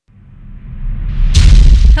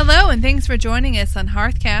Hello, and thanks for joining us on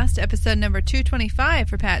Hearthcast, episode number 225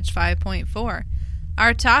 for patch 5.4.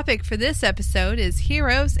 Our topic for this episode is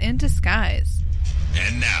Heroes in Disguise.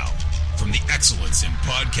 And now, from the Excellence in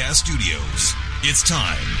Podcast Studios, it's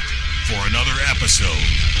time for another episode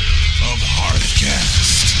of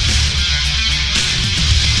Hearthcast.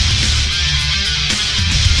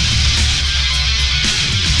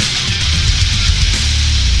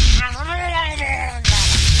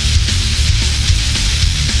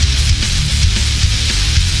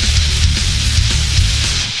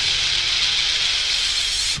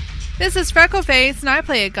 This is Freckleface, and I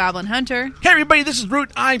play a Goblin Hunter. Hey everybody, this is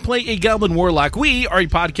Root. I play a Goblin Warlock. We are a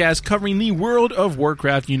podcast covering the World of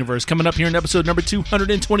Warcraft universe. Coming up here in episode number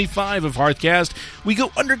 225 of Hearthcast, we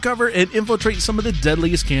go undercover and infiltrate some of the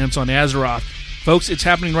deadliest camps on Azeroth. Folks, it's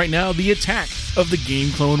happening right now, the attack of the Game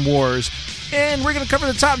Clone Wars. And we're going to cover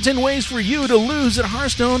the top 10 ways for you to lose at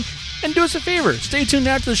Hearthstone. And do us a favor, stay tuned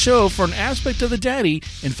after the show for an aspect of the daddy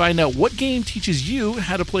and find out what game teaches you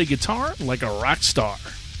how to play guitar like a rock star.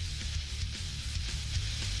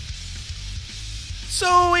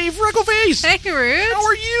 So, hey, Freckleface! Hey, Root. How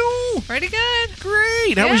are you? Pretty good.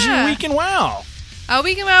 Great. How was your week in WoW?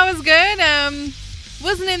 Week in WoW was good.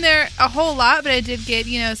 Wasn't in there a whole lot, but I did get,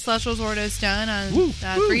 Celestial Zordos done on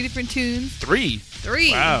 3 different tunes. 3?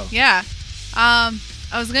 3. Wow. Yeah. I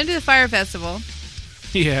was going to do the Fire Festival.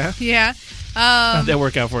 Yeah. Yeah. How'd that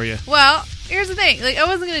work out for you? Well, here's the thing. I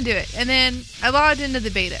wasn't going to do it. And then I logged into the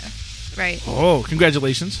beta. Right. Oh,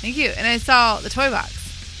 congratulations. Thank you. And I saw the toy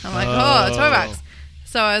box. I'm like, a toy box.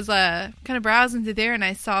 So I was kind of browsing through there, and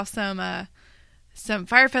I saw some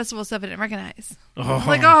Fire Festival stuff I didn't recognize. I was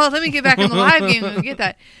like, let me get back in the live game and get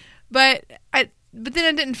that. But then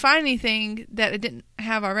I didn't find anything that I didn't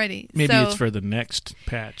have already. Maybe it's for the next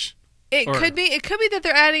patch. It could be that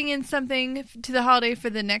they're adding in something to the holiday for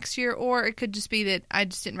the next year, or it could just be that I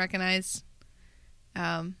just didn't recognize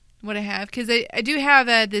what I have. Because I do have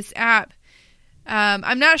this app.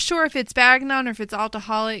 I'm not sure if it's Bagnon or if it's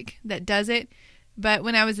Altaholic that does it. But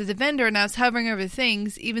when I was at the vendor and I was hovering over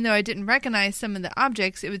things, even though I didn't recognize some of the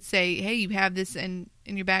objects, it would say, hey, you have this in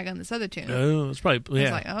your bag on this other tune. Oh, it's probably, yeah.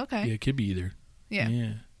 I was like, oh, okay. Yeah, it could be either. Yeah.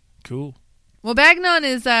 Yeah. Cool. Well, Bagnon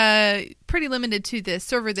is pretty limited to the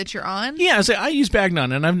server that you're on. Yeah, I use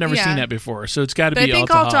Bagnon, and I've never seen that before, so it's got to be Altaholic.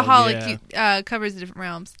 But I think Altaholic covers the different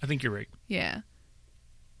realms. I think you're right. Yeah.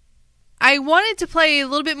 I wanted to play a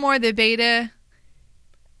little bit more of the beta.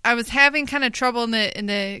 I was having kind of trouble in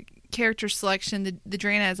the character selection. The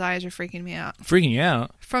Draenei's eyes are freaking me out. Freaking you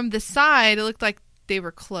out? From the side, it looked like they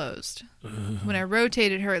were closed. When I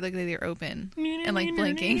rotated her, it looked like they were open and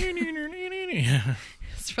blinking.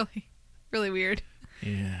 It's really, really weird.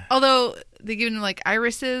 Yeah. Although they give them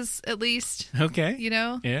irises at least. Okay.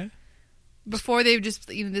 Yeah. Before they were just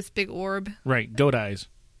this big orb. Right. Goat eyes.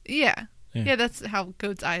 Yeah. Yeah, that's how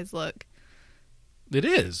goat's eyes look. It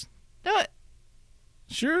is. No.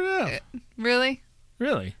 Sure enough. Really?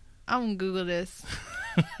 Really? I'm going to Google this.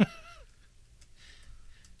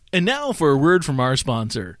 And now for a word from our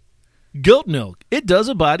sponsor. Goat milk. It does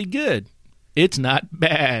a body good. It's not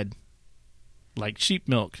bad. Like sheep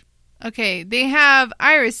milk. Okay, they have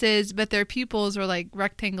irises, but their pupils are like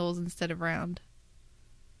rectangles instead of round.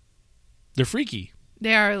 They're freaky.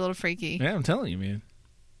 They are a little freaky. Yeah, I'm telling you, man.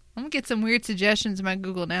 I'm going to get some weird suggestions in my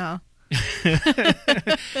Google now.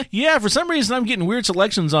 Yeah, for some reason I'm getting weird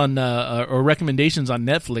selections on or recommendations on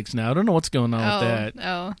Netflix now. I don't know what's going on with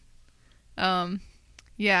that.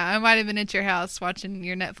 Yeah, I might have been at your house watching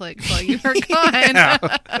your Netflix while you were gone.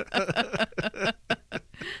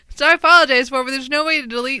 So I apologize for it, but there's no way to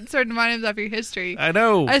delete certain items off your history. I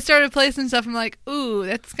know. I started placing stuff. I'm like, ooh,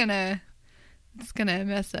 that's gonna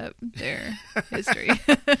mess up their history.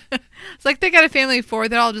 It's like they got a family of 4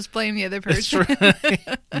 that I'll just blame the other person. That's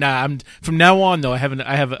right. Nah, from now on though, I have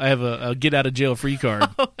a get out of jail free card.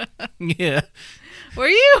 Yeah. Were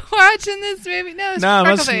you watching this movie? No, it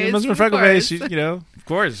must have been Freckleface. Of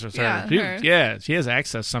course, it's her. Yeah, Yeah, she has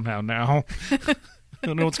access somehow now. I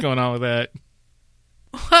don't know what's going on with that.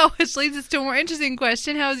 Well, which leads us to a more interesting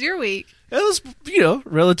question. How was your week? It was,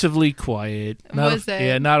 relatively quiet. Was it?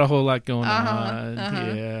 Yeah, not a whole lot going on.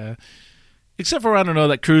 Yeah. Except for, I don't know,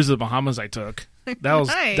 that cruise to the Bahamas I took. That was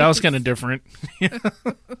Nice. That was kind of different.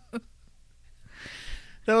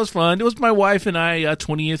 That was fun. It was my wife and I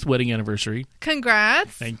 20th wedding anniversary.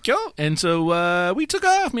 Congrats. Thank you. And so we took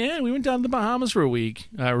off, man. We went down to the Bahamas for a week,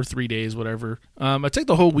 or 3 days, whatever. I took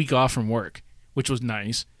the whole week off from work, which was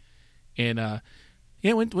nice. And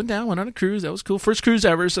went down, went on a cruise. That was cool. First cruise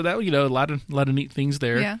ever, so that a lot of neat things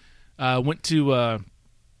there. Yeah. Went to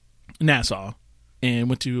Nassau. and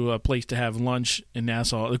went to a place to have lunch in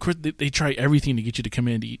Nassau. Of course, they try everything to get you to come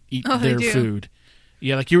in to eat their food.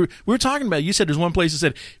 Yeah, like we were talking about. You said there's one place that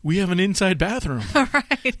said we have an inside bathroom.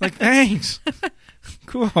 Right. Like, thanks,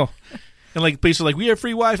 cool. And like places like we have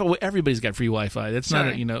free Wi-Fi. Well, everybody's got free Wi-Fi. That's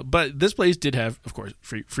not but this place did have, of course,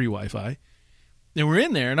 free Wi-Fi. And we're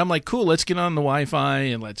in there, and I'm like, cool. Let's get on the Wi-Fi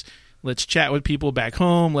and let's chat with people back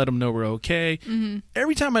home. Let them know we're okay. Mm-hmm.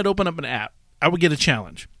 Every time I'd open up an app, I would get a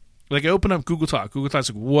challenge. Like I open up Google Talk. Google Talk's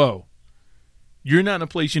like, whoa, you're not in a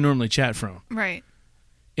place you normally chat from. Right.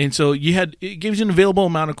 And so it gives you an available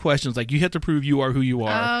amount of questions. Like you have to prove you are who you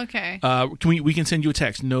are. Oh, okay. We can send you a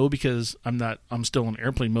text? No, because I'm still on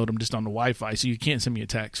airplane mode. I'm just on the Wi-Fi, so you can't send me a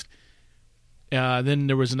text. Then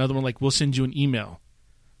there was another one like we'll send you an email,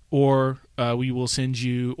 or we will send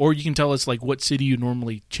you, or you can tell us like what city you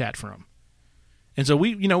normally chat from. And so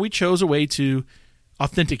we chose a way to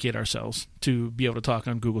authenticate ourselves to be able to talk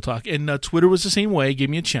on Google Talk. And Twitter was the same way. Gave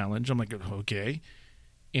me a challenge. I'm like, okay.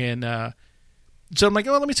 And so I'm like,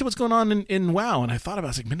 oh, let me see what's going on in WoW. And I thought about it. I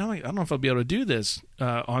was like, man, I don't know if I'll be able to do this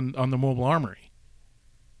on the Mobile Armory.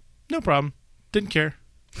 No problem. Didn't care.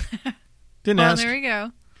 Didn't ask. There we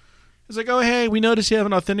go. It's like, oh, hey, we noticed you have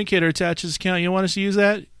an authenticator attached to this account. You want us to use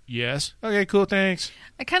that? Yes. Okay, cool, thanks.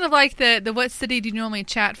 I kind of like the what city do you normally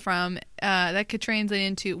chat from? That could translate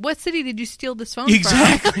into, what city did you steal this phone from?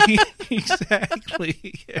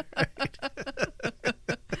 Exactly. Yeah, right.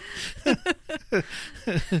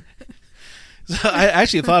 So I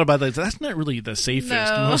actually thought about that. That's not really the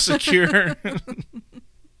safest, most secure.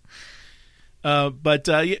 But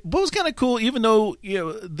what was kind of cool, even though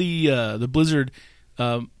the Blizzard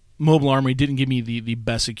Mobile Armory didn't give me the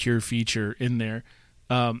best secure feature in there,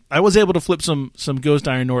 I was able to flip some Ghost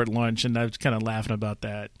Iron Ore at lunch, and I was kind of laughing about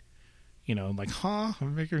that. I'm like,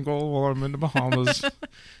 I'm making gold while I'm in the Bahamas.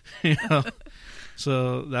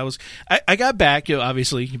 So that was, I got back,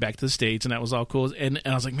 obviously back to the States, and that was all cool. And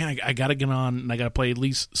I was like, man, I got to get on and I got to play at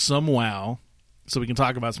least some WoW so we can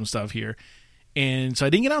talk about some stuff here. And so I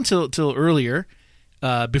didn't get on till earlier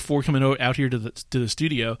before coming out here to the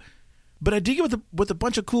studio. But I did get with a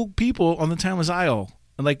bunch of cool people on the Timeless Isle,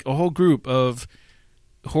 and like a whole group of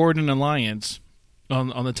Horde and Alliance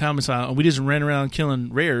on the Timeless Isle. And we just ran around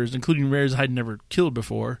killing rares, including rares I'd never killed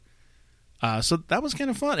before. So that was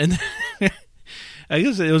kind of fun. And I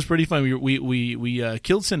guess it was pretty fun. We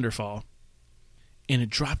killed Cinderfall, and it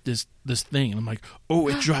dropped this thing. And I'm like, oh,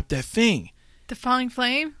 it dropped that thing. The Falling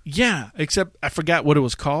Flame? Yeah, except I forgot what it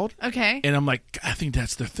was called. Okay. And I'm like, I think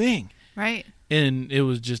that's the thing. Right. And it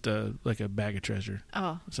was just a bag of treasure.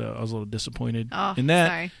 Oh. So I was a little disappointed in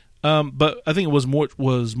Sorry. that. But I think it was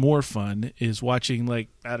more fun is watching, like,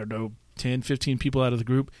 I don't know, 10, 15 people out of the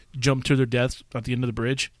group jump to their deaths at the end of the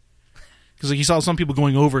bridge. Because like you saw some people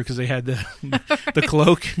going over because they had the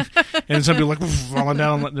cloak, and some people like falling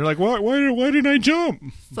down. They're like, why didn't I jump?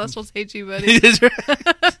 Celestials hate you, buddy.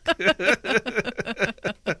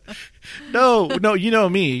 No, you know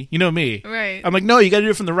me. Right. I'm like, no, you got to do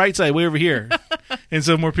it from the right side, way over here. And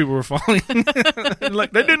so more people were falling.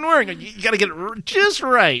 Like, that didn't work. You got to get it just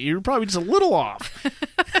right. You're probably just a little off.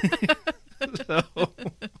 So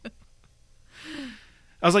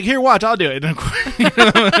I was like, here, watch, I'll do it. And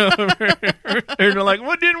they're like,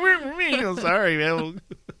 what didn't work for me? I'm sorry, man.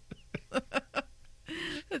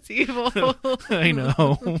 That's evil. I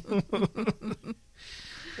know.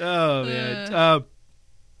 Oh, man.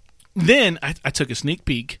 Then I took a sneak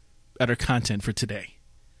peek at our content for today.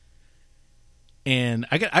 And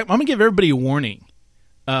I'm going to give everybody a warning.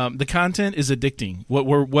 The content is addicting. What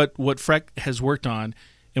Freck has worked on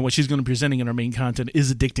and what she's going to be presenting in our main content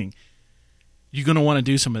is addicting. You're going to want to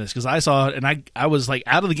do some of this because I saw it and I was like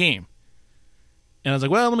out of the game. And I was like,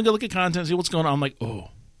 well, let me go look at content, see what's going on. I'm like, oh,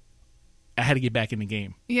 I had to get back in the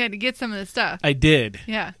game. You had to get some of the stuff. I did.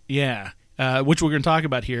 Yeah. Yeah. Which we're going to talk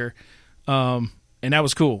about here. And that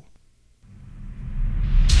was cool.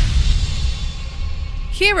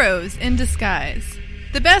 Heroes in Disguise.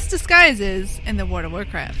 The best disguises in the World of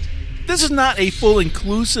Warcraft. This is not a full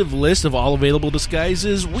inclusive list of all available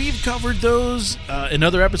disguises. We've covered those in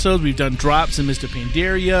other episodes. We've done drops in Mr.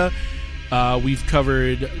 Pandaria. We've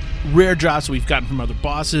covered rare drops we've gotten from other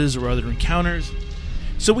bosses or other encounters.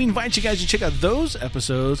 So we invite you guys to check out those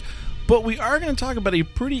episodes. But we are going to talk about a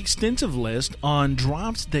pretty extensive list on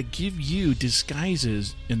drops that give you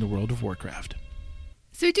disguises in the World of Warcraft.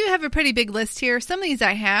 So we do have a pretty big list here. Some of these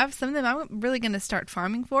I have. Some of them I'm really going to start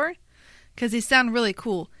farming for because they sound really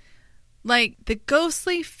cool. Like the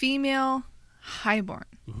ghostly female highborn.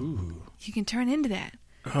 Ooh. You can turn into that.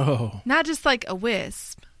 Oh. Not just like a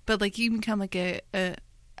wisp, but like you can become like a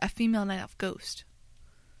female night elf ghost.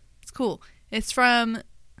 It's cool. It's from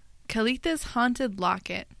Kalitha's Haunted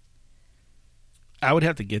Locket. I would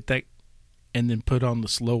have to get that and then put on the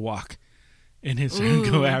slow walk and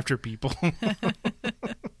go after people.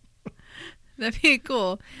 That'd be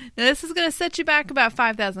cool. Now, this is going to set you back about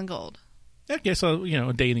 5,000 gold. Okay, so,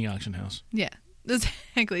 a day in the auction house. Yeah,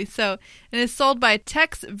 exactly. So, and it's sold by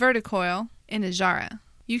Tex Verticoil in Ajara.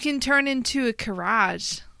 You can turn into a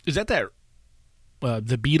Karaj. Is that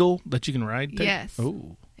the beetle that you can ride? Yes.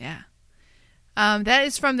 Oh. Yeah. That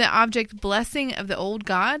is from the object Blessing of the Old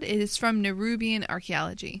God. It is from Nerubian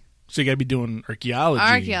archaeology. So you got to be doing archaeology.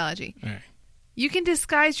 Archaeology. All right. You can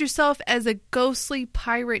disguise yourself as a ghostly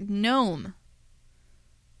pirate gnome.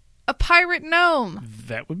 A pirate gnome.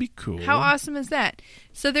 That would be cool. How awesome is that?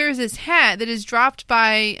 So there's this hat that is dropped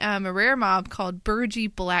by a rare mob called Burgi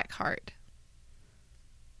Blackheart.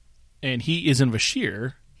 And he is in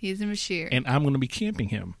Vashir. He's in Vashir. And I'm going to be camping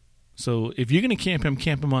him. So if you're going to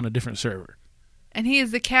camp him on a different server. And he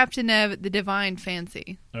is the captain of the Divine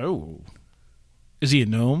Fancy. Oh. Is he a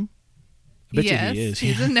gnome? I bet yes, you he is.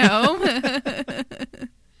 He's a gnome.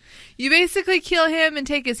 You basically kill him and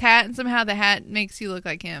take his hat, and somehow the hat makes you look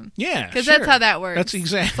like him. Yeah, because sure. that's how that works. That's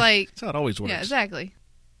exactly. It's like, that's how it always works. Yeah, exactly.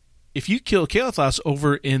 If you kill Kael'thas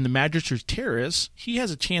over in the Magister's Terrace, he has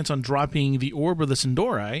a chance on dropping the Orb of the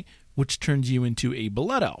Sindori, which turns you into a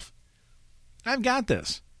Blood Elf. I've got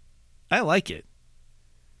this. I like it.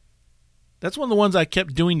 That's one of the ones I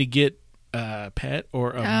kept doing to get a pet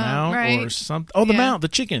or a mount or something. Oh, the mount, the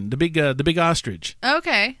chicken, the big ostrich.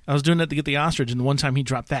 Okay. I was doing that to get the ostrich, and the one time he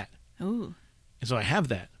dropped that. Ooh. And so I have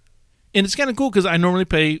that. And it's kind of cool because I normally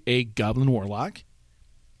play a Goblin Warlock.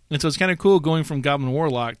 And so it's kind of cool going from Goblin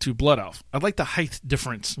Warlock to Blood Elf. I like the height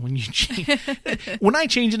difference when you change. When I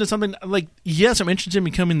change into something, like, yes, I'm interested in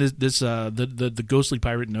becoming the ghostly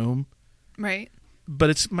pirate gnome. Right. But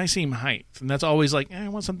it's my same height. And that's always like, I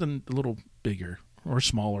want something a little bigger or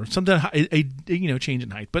smaller. Something, a change in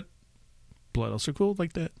height. But Blood Elves are cool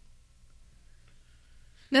like that.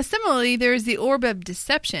 Now, similarly, there's the Orb of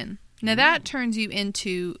Deception. Now, that turns you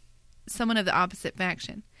into someone of the opposite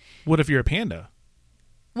faction. What if you're a panda?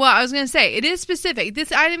 Well, I was going to say, it is specific.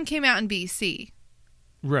 This item came out in BC.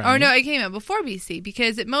 Right. Or no, it came out before BC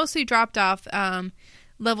because it mostly dropped off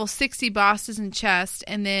level 60 bosses and chests.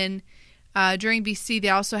 And then during BC, they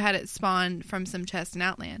also had it spawn from some chests in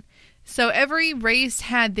Outland. So every race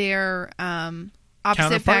had their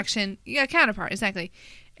opposite faction. Yeah, counterpart, exactly.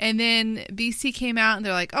 And then BC came out and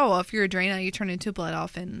they're like, oh, well, if you're a Draenei, you turn into a Blood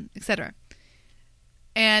Elf, and etc.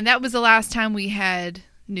 And that was the last time we had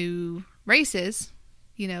new races.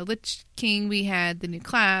 Lich King, we had the new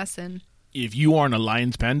class. And if you are an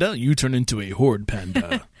Alliance Panda, you turn into a Horde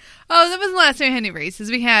Panda. Oh, that wasn't the last time we had new races.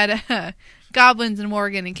 We had Goblins and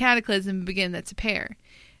Worgen and Cataclysm begin. That's a pair.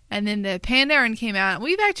 And then the Pandaren came out. And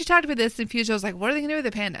we've actually talked about this in Future. I was like, what are they going to do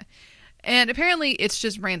with the panda? And apparently it's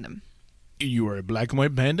just random. You are a black and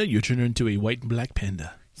white panda, you turn into a white and black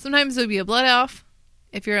panda. Sometimes it would be a Blood Elf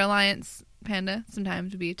if you're Alliance Panda. Sometimes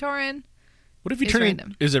it would be a Tauren. What if you turn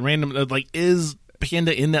random? Is it random? Like, is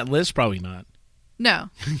panda in that list? Probably not. No.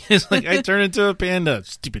 It's like, I turn into a panda.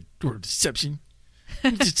 Stupid word deception.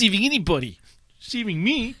 I'm deceiving anybody. Deceiving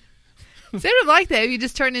me. Sort of like that if you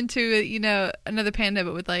just turn into, another panda,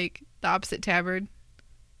 but with, like, the opposite tabard.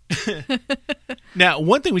 Now,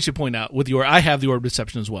 one thing we should point out I have the Orb of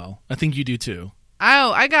Deception as well. I think you do too.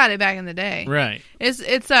 Oh, I got it back in the day. Right. It's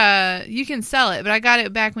you can sell it, but I got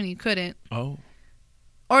it back when you couldn't. Oh.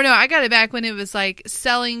 Or no, I got it back when it was like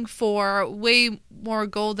selling for way more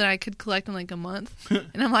gold than I could collect in like a month.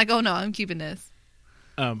 And I'm like, oh no, I'm keeping this.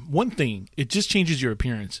 One thing, it just changes your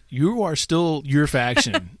appearance. You are still your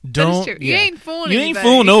faction. Don't. You ain't fooling anybody. You ain't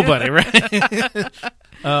fooling nobody, right?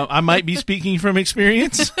 I might be speaking from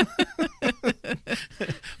experience.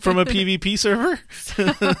 From a PvP server.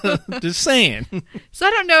 Just saying. So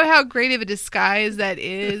I don't know how great of a disguise that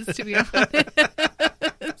is, to be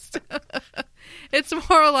honest. It's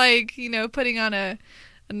more like, putting on a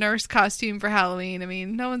nurse costume for Halloween. I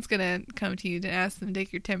mean, no one's going to come to you to ask them to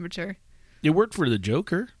take your temperature. It worked for the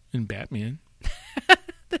Joker in Batman.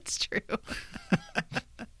 That's true.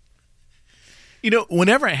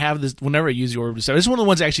 Whenever I use the Orb of Deception, it's one of the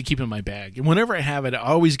ones I actually keep in my bag. And whenever I have it, I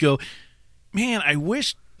always go, man, I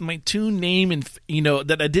wish my toon name and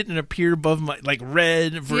that I didn't appear above my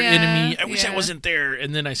red for enemy. I wish I wasn't there.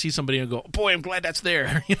 And then I see somebody and go, boy, I'm glad that's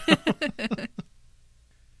there.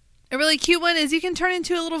 A really cute one is you can turn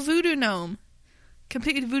into a little voodoo gnome,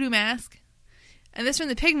 complete with voodoo mask. And this from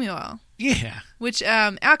the pygmy oil. Yeah. Which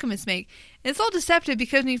alchemists make. And it's all deceptive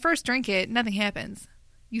because when you first drink it, nothing happens.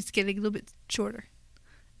 You just get a little bit shorter.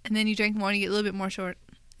 And then you drink more and you get a little bit more short.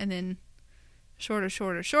 And then shorter.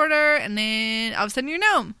 And then all of a sudden you're a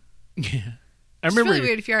gnome. Yeah. I It's remember really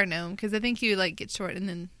weird if you are a gnome, because I think you like get short and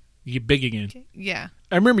then you get big again. yeah.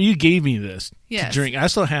 I remember you gave me this Yes. to drink. I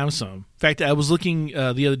still have some. In fact, I was looking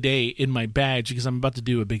the other day in my badge because I'm about to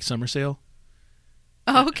do a big summer sale.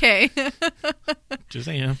 Okay. Just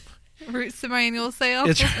saying. Root semi-annual sale.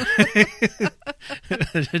 It's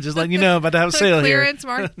just letting you know about to have a sale here. Clearance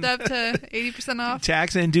marked up to 80% off.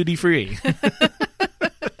 Tax and duty free.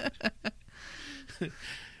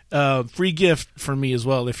 Free gift for me as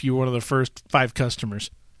well if you're one of the first 5 customers.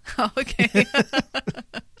 Oh, okay.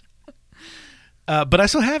 But I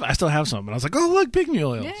still have some. And I was like, oh, look, pygmy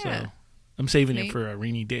oil. Yeah. So I'm saving Neat. it for a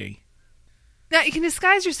rainy day. Now, you can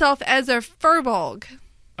disguise yourself as a furbolg.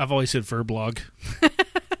 I've always said fur blog.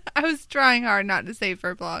 I was trying hard not to say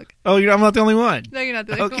furbolg. Oh, I'm not the only one. No, you're not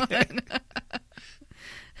the only Okay. one.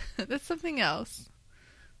 That's something else.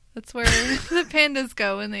 That's where the pandas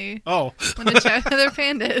go when they Oh. want to chat with their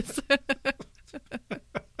pandas.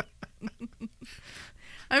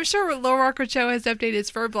 I'm sure Lore Walker Cho has to update his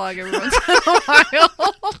fur blog every once in a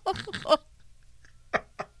while.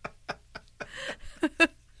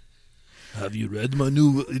 Have you read my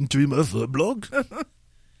new entry in my fur blog?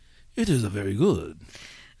 It is very good.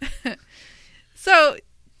 So,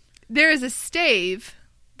 there is a stave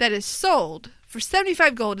that is sold for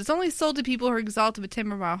 75 gold. It's only sold to people who are exalted with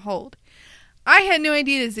Timbermaw Hold. I had no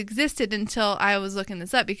idea this existed until I was looking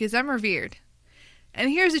this up because I'm revered. And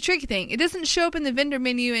here's the tricky thing. It doesn't show up in the vendor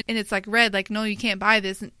menu and it's like red, like, no, you can't buy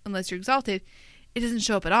this unless you're exalted. It doesn't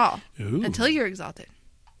show up at all until you're exalted.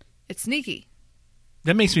 It's sneaky.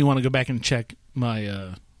 That makes me want to go back and check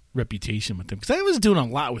my reputation with them because I was doing a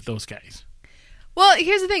lot with those guys. Well,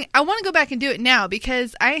 here's the thing. I want to go back and do it now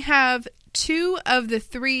because I have 2 of the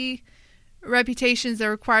 3 reputations that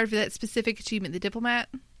are required for that specific achievement, the Diplomat.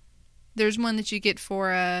 There's one that you get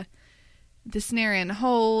for the Snare and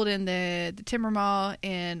Hold and the Timbermaw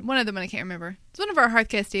and one other one I can't remember. It's one of our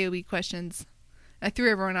Hearthcast AoE questions. I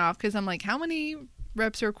threw everyone off because I'm like, how many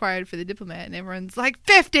reps are required for the Diplomat? And everyone's like,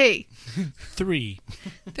 50! 3.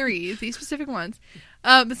 3, these specific ones.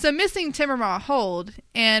 So missing Timbermaw Hold,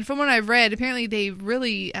 and from what I've read, apparently they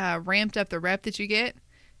really ramped up the rep that you get.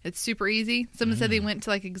 It's super easy. Someone said they went to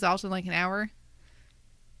like Exalted in like an hour.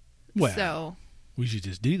 Well, So we should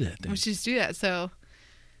just do that then. we should just do that. So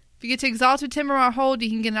if you get to Exalted Timbermaw Hold, you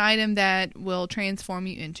can get an item that will transform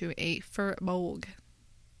you into a Furbolg.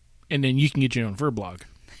 And then you can get your own fur blog.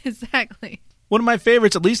 Exactly. One of my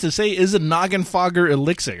favorites, at least to say, is a Noggin Fogger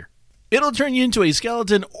Elixir. It'll turn you into a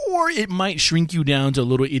skeleton, or it might shrink you down to a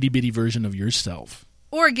little itty-bitty version of yourself.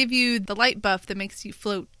 Or give you the light buff that makes you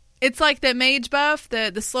float. It's like the mage buff,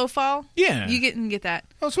 the slow fall. Yeah. You can get that.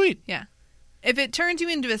 Oh, sweet. Yeah. If it turns you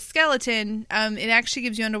into a skeleton, it actually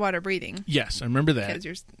gives you underwater breathing. Yes, I remember that. Because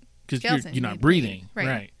you're Because skeleton, you're you not need breathing.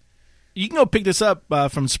 breathing. Right. You can go pick this up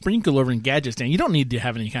from Sprinkle over in Gadget Stand. You don't need to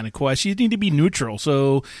have any kind of quest. You need to be neutral,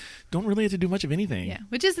 so don't really have to do much of anything. Yeah,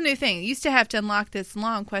 which is a new thing. You used to have to unlock this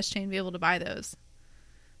long quest chain to be able to buy those.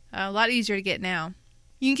 A lot easier to get now.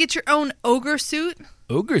 You can get your own ogre suit.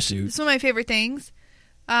 Ogre suit? This is one of my favorite things.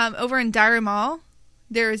 Over in Dire Mall,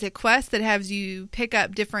 there is a quest that has you pick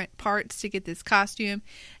up different parts to get this costume.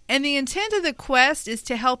 And the intent of the quest is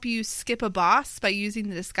to help you skip a boss by using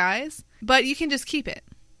the disguise. But you can just keep it.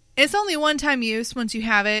 It's only one-time use once you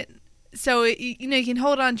have it. So, you can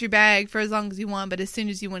hold on to your bag for as long as you want, but as soon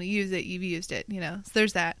as you want to use it, you've used it, So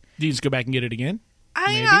there's that. Do you just go back and get it again?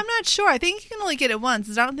 Maybe? I'm not sure. I think you can only get it once,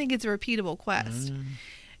 because I don't think it's a repeatable quest.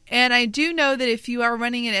 And I do know that if you are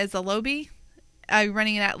running it as a lobby,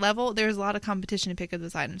 running it at level, there's a lot of competition to pick up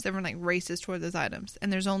those items. Everyone races toward those items,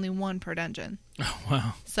 and there's only one per dungeon. Oh,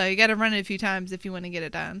 wow. So you got to run it a few times if you want to get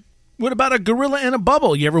it done. What about a gorilla in a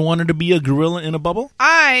bubble? You ever wanted to be a gorilla in a bubble?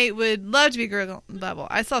 I would love to be a gorilla in a bubble.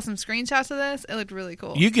 I saw some screenshots of this. It looked really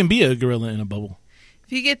cool. You can be a gorilla in a bubble.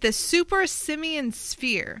 If you get the Super Simian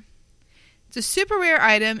Sphere, it's a super rare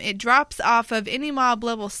item. It drops off of any mob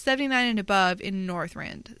level 79 and above in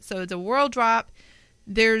Northrend. So it's a world drop.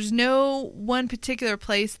 There's no one particular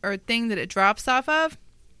place or thing that it drops off of.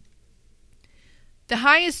 The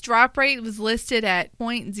highest drop rate was listed at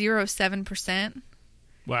 0.07%.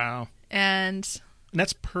 Wow. And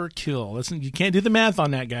that's per kill. You can't do the math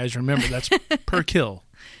on that, guys. Remember, that's per kill.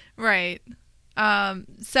 Right.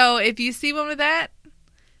 So if you see one with that,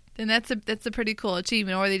 then that's a pretty cool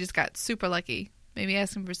achievement. Or they just got super lucky. Maybe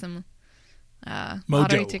ask them for some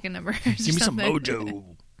lottery ticket numbers. Give me some something.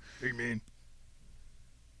 mojo. Amen.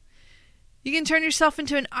 You can turn yourself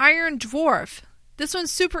into an iron dwarf. This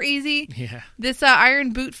one's super easy. Yeah. This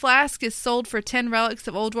iron boot flask is sold for 10 relics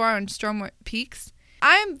of Old War and Stormwind Peaks.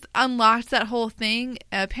 I've unlocked that whole thing.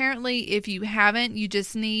 Apparently, if you haven't, you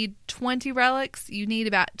just need 20 relics. You need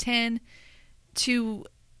about 10 to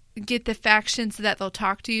get the faction so that they'll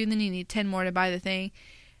talk to you, and then you need 10 more to buy the thing.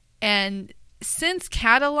 And since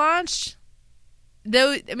Kata launched,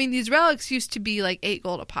 these relics used to be like 8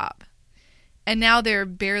 gold a pop. And now they're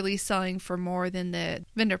barely selling for more than the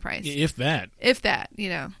vendor price. If that. If that,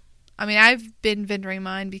 I've been vendoring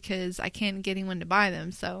mine because I can't get anyone to buy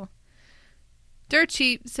them, so they're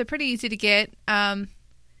cheap, so pretty easy to get. And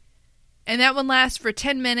that one lasts for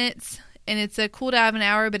 10 minutes, and it's a cooldown of an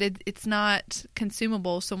hour, but it's not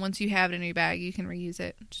consumable, so once you have it in your bag, you can reuse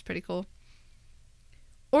it, which is pretty cool.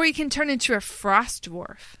 Or you can turn into a frost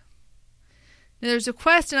dwarf. Now, there's a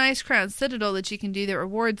quest in Icecrown Citadel that you can do that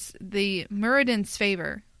rewards the Muradin's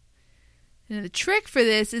favor. Now, the trick for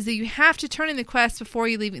this is that you have to turn in the quest before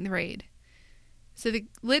you leave the raid. So the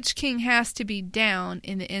Lich King has to be down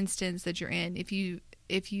in the instance that you're in. If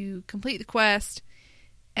you complete the quest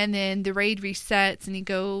and then the raid resets and you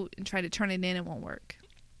go and try to turn it in, it won't work.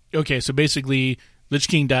 Okay, so basically, Lich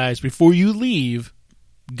King dies before you leave,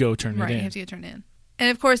 go turn it in. Right, you have to go turn it in. And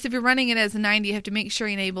of course, if you're running it as a 90, you have to make sure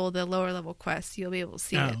you enable the lower level quests. You'll be able to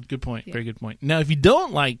see it. Oh, good point. Yeah. Very good point. Now, if you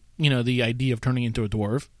don't like, the idea of turning into a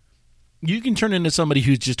dwarf, you can turn into somebody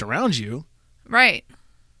who's just around you. Right.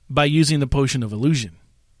 By using the Potion of Illusion,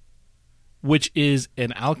 which is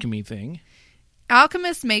an alchemy thing.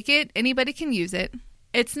 Alchemists make it. Anybody can use it.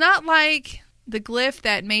 It's not like the glyph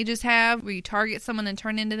that mages have where you target someone and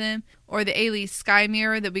turn into them, or the Ailey Sky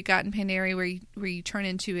Mirror that we got in Pandaria where you turn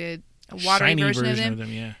into a watery shiny version of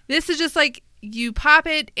them. Yeah. This is just like you pop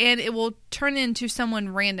it and it will turn into someone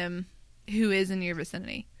random who is in your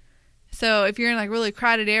vicinity. So if you're in like a really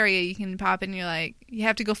crowded area, you can pop in and you're like, you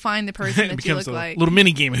have to go find the person that you look like. Little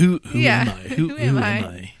mini game. Who am I? Who am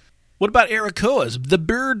I? What about Arakoas, the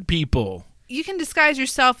bird people? You can disguise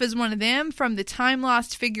yourself as one of them from the Time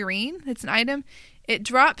Lost figurine. It's an item. It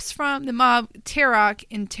drops from the mob Tarok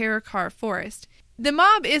in Terakar Forest. The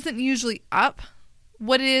mob isn't usually up.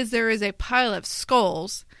 What it is, there is a pile of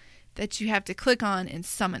skulls that you have to click on and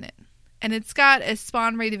summon it. And it's got a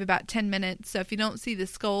spawn rate of about 10 minutes. So if you don't see the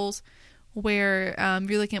skulls where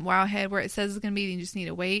you're looking at Wowhead where it says it's going to be, you just need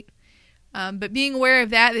to wait. But being aware of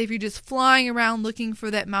that if you're just flying around looking for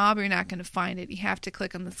that mob, you're not going to find it. You have to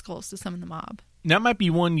click on the skulls to summon the mob. That might be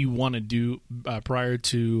one you want to do prior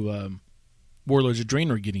to Warlords of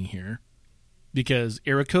Draenor getting here. Because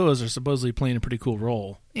Arakoas are supposedly playing a pretty cool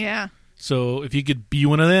role. Yeah. So if you could be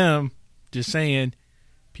one of them, just saying,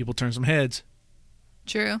 people turn some heads.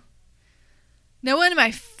 True. Now, one of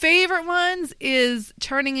my favorite ones is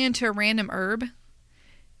turning into a random herb.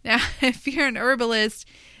 Now, if you're an herbalist,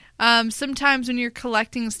 sometimes when you're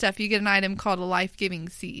collecting stuff, you get an item called a life-giving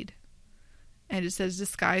seed. And it says,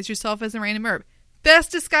 disguise yourself as a random herb.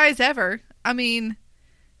 Best disguise ever. I mean,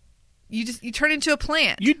 you turn into a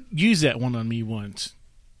plant. You used that one on me once.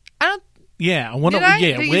 I don't... Yeah, Did I?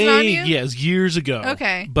 Did I use it on you? it was years ago.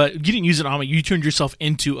 Okay. But you didn't use it on me. You turned yourself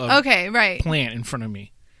into a plant in front of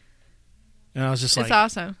me. And I was just like... It's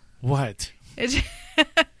awesome. What?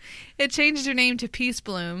 It changed your name to Peace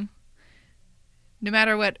Bloom, no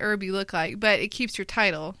matter what herb you look like, but it keeps your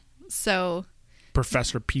title. So...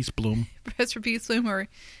 Professor Peace Bloom. Professor Peace Bloom, or,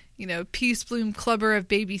 Peace Bloom Clubber of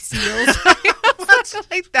Baby Seals.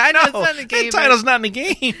 Something like that. No, it's not in the game. that title's not in the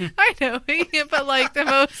game. I know, but like the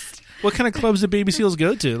most... What kind of clubs do Baby Seals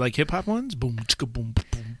go to? Like hip-hop ones? Boom, chicka, boom,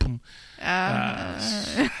 boom, boom. Wow.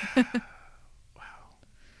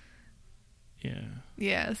 Yeah.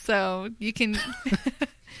 Yeah, so you can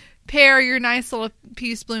pair your nice little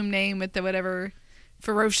Peace Bloom name with the whatever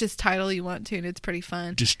ferocious title you want to, and it's pretty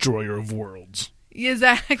fun. Destroyer of Worlds.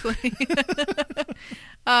 Exactly.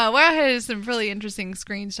 Wowhead has some really interesting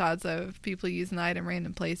screenshots of people using the item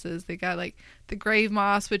random places. They got like the grave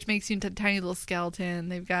moss, which makes you into a tiny little skeleton.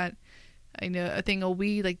 They've got a thing of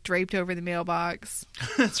weed like draped over the mailbox.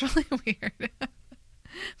 It's really weird.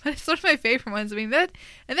 But it's one of my favorite ones. I mean, that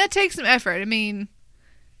takes some effort. I mean,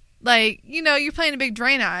 like, you're playing a big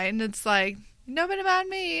Draenei, and it's like, nobody about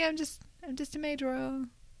me. I'm just a mage royal.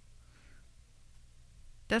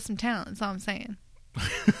 That's some talent. That's all I'm saying.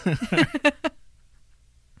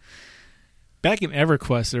 Back in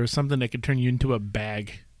EverQuest, there was something that could turn you into a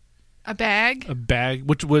bag. A bag? A bag,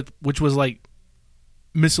 which was like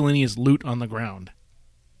miscellaneous loot on the ground.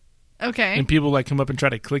 Okay. And people like come up and try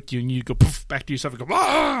to click you, and you go poof back to yourself and go,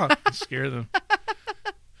 ah! Scare them.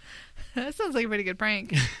 That sounds like a pretty good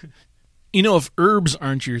prank. If herbs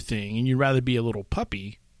aren't your thing and you'd rather be a little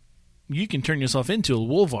puppy, you can turn yourself into a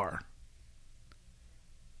Wolvar.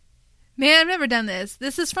 Man, I've never done this.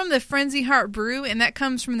 This is from the Frenzy Heart Brew, and that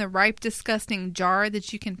comes from the Ripe Disgusting jar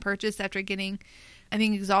that you can purchase after getting, I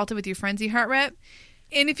think, Exalted with your Frenzy Heart rep.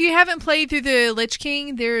 And if you haven't played through the Lich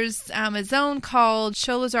King, there's a zone called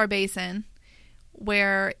Sholazar Basin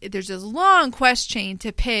where there's this long quest chain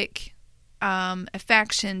to pick a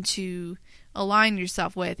faction to align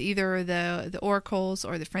yourself with, either the Oracles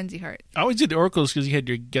or the Frenzy Heart. I always did the Oracles because you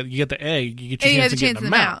get the egg, you get your chance to get the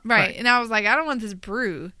mount. Right. And I was like, I don't want this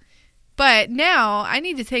brew. But now I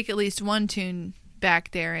need to take at least one tune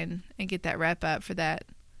back there and get that rep up for that,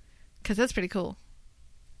 because that's pretty cool.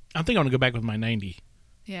 I think I want to go back with my 90.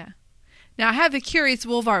 Yeah. Now, I have the Curious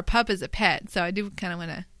Wolvar pup as a pet, so I do kind of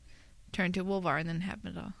want to turn to Wolvar and then have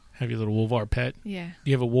it all. Have your little Wolvar pet? Yeah.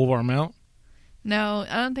 Do you have a Wolvar mount? No,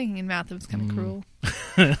 I don't think you can mount them. It's kind of cruel.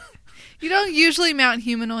 You don't usually mount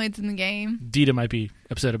humanoids in the game. Dita might be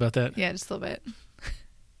upset about that. Yeah, just a little bit.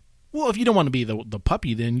 Well, if you don't want to be the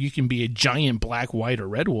puppy, then you can be a giant black, white, or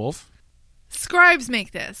red wolf. Scribes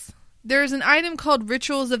make this. There's an item called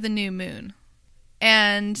Rituals of the New Moon.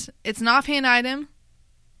 And it's an offhand item.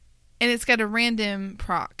 And it's got a random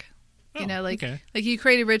proc. Like you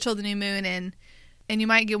create a Ritual of the New Moon, and you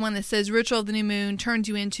might get one that says Ritual of the New Moon turns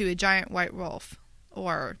you into a giant white wolf.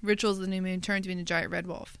 Or Rituals of the New Moon turns you into a giant red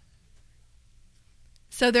wolf.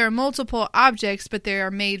 So there are multiple objects, but they are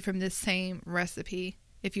made from this same recipe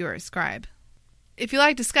if you are a scribe. If you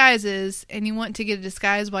like disguises and you want to get a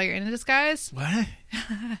disguise while you're in a disguise... What?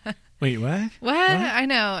 Wait, what? What? I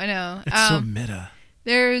know. It's so meta.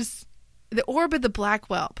 There's the Orb of the Black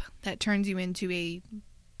Whelp that turns you into a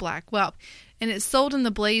black whelp. And it's sold in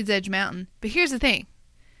the Blade's Edge Mountain. But here's the thing.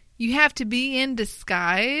 You have to be in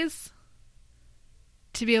disguise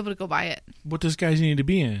to be able to go buy it. What disguise do you need to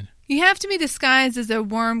be in? You have to be disguised as a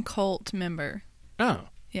worm cult member. Oh.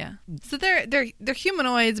 Yeah. So they're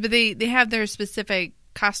humanoids, but they have their specific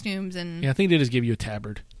costumes and... Yeah, I think they just give you a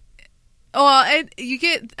tabard. Oh, well, you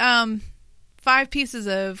get 5 pieces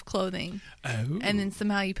of clothing. Oh. And then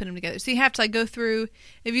somehow you put them together. So you have to go through...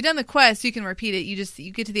 If you've done the quest, you can repeat it.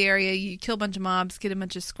 You get to the area, you kill a bunch of mobs, get a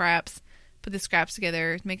bunch of scraps, put the scraps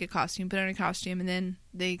together, make a costume, put on a costume, and then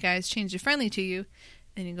the guys change to friendly to you,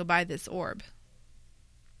 and you go buy this orb.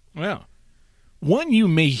 Well, one you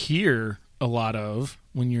may hear a lot of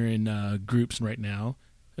when you're in groups right now,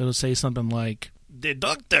 it'll say something like, "The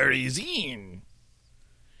doctor is in."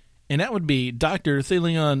 And that would be Dr.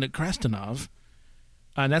 Thelion Krastanov.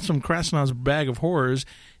 And that's from Krastanov's Bag of Horrors.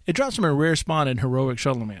 It drops from a rare spawn in Heroic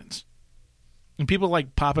Shuttlemanes. And people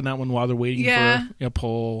like popping that one while they're waiting for a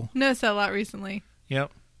poll. Noticed that a lot recently.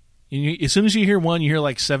 Yep. And as soon as you hear one, you hear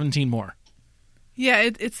like 17 more. Yeah,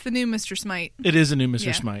 it's the new Mr. Smite. It is a new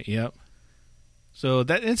Mr. Smite, yep. So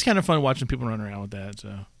it's kind of fun watching people run around with that.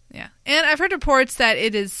 So yeah, and I've heard reports that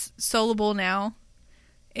it is soloable now,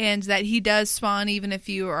 and that he does spawn even if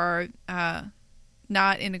you are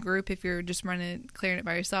not in a group. If you're just clearing it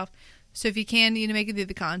by yourself. So if you can, make it through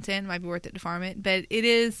the content, it might be worth it to farm it. But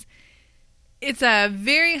it's a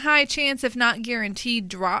very high chance, if not guaranteed,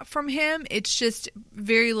 drop from him. It's just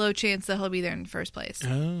very low chance that he'll be there in the first place.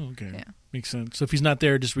 Oh, okay. Yeah. Makes sense. So if he's not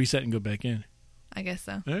there, just reset and go back in. I guess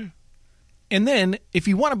so. Yeah. And then, if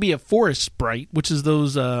you want to be a forest sprite, which is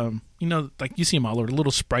those, like you see them all over, the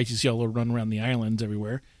little sprites you see all over run around the islands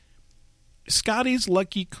everywhere, Scotty's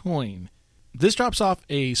Lucky Coin. This drops off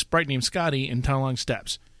a sprite named Scotty in Talong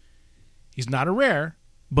Steppes. He's not a rare,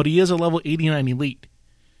 but he is a level 89 elite.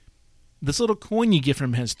 This little coin you get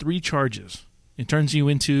from him has 3 charges. It turns you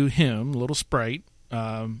into him, a little sprite,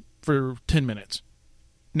 for 10 minutes.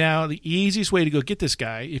 Now, the easiest way to go get this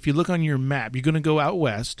guy, if you look on your map, you're going to go out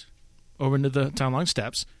west, over into the Talong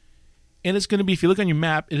Steppes, and it's going to be, if you look on your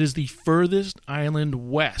map, it is the furthest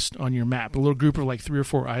island west on your map, a little group of like 3 or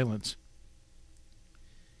 4 islands.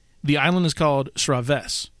 The island is called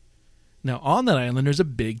Sraves. Now, on that island, there's a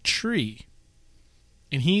big tree,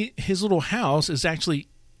 and his little house is actually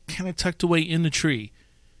kind of tucked away in the tree,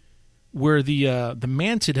 where the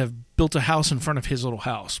Mantid have built a house in front of his little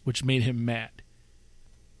house, which made him mad.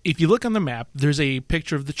 If you look on the map, there's a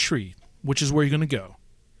picture of the tree, which is where you're going to go.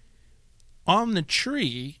 On the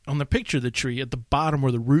tree, on the picture of the tree, at the bottom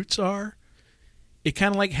where the roots are, it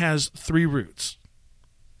kind of like has 3 roots.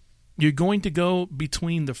 You're going to go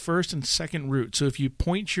between the first and second root. So if you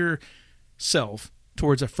point yourself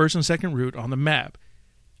towards a first and second root on the map,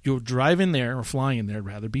 you'll drive in there, or fly in there,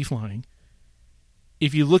 rather be flying.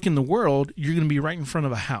 If you look in the world, you're going to be right in front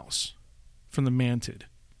of a house from the Mantid.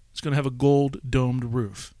 It's going to have a gold domed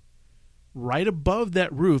roof. Right above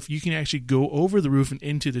that roof, you can actually go over the roof and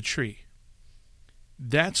into the tree.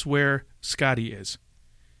 That's where Scotty is.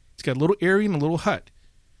 It's got a little area and a little hut.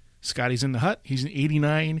 Scotty's in the hut. He's an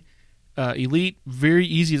 89 Elite, very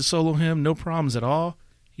easy to solo him, no problems at all.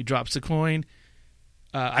 He drops the coin.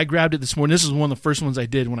 I grabbed it this morning. This is one of the first ones I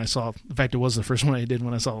did when I saw. In fact, it was the first one I did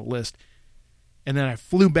when I saw the list. And then I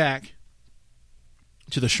flew back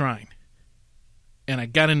to the shrine, and I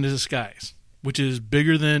got into disguise, which is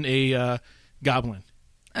bigger than a goblin.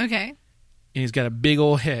 Okay. And he's got a big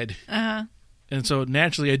old head. Uh-huh. And so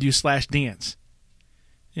naturally I do slash dance.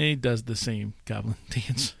 And he does the same goblin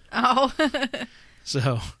dance. Oh.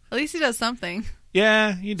 So At least he does something.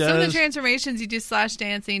 yeah, he does. Some of the transformations you do slash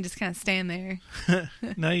dancing and just kind of stand there.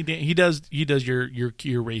 No, he does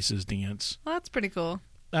your races dance. Well, that's pretty cool.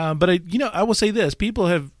 But I will say this: people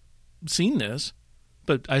have seen this,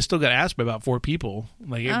 but I still got asked by about 4 people.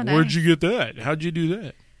 Like, Oh, where'd nice. you get that? How'd you do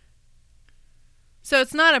that? So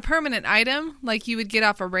it's not a permanent item like you would get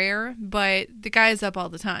off a rare, but the guy is up all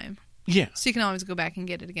the time. Yeah, So you can always go back and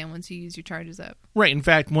get it again once you use your charges up. right. In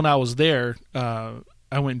fact, when I was there,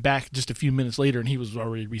 I went back just a few minutes later, and he was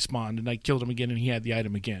already respawned, and I killed him again, and he had the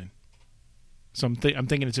item again. So I'm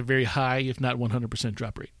thinking it's a very high, if not 100%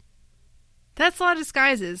 drop rate. That's a lot of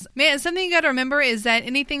disguises. Man, something you got to remember is that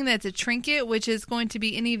anything that's a trinket, which is going to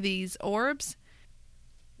be any of these orbs,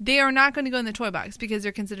 they are not going to go in the toy box because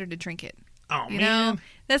they're considered a trinket. Oh, You man. know,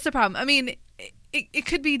 that's the problem. I mean, it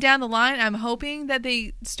could be down the line. I'm hoping that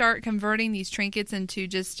they start converting these trinkets into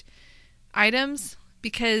just items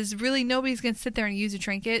because really nobody's going to sit there and use a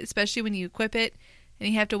trinket, especially when you equip it and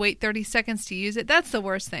you have to wait 30 seconds to use it. That's the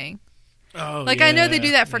worst thing. Oh, Like, I know they yeah,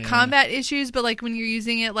 do that for yeah. combat issues, but like when you're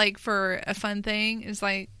using it like for a fun thing, it's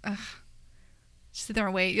like, ugh. Just sit there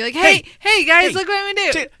and wait. You're like, hey guys, Hey, look what I'm going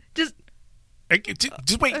to do. J- Just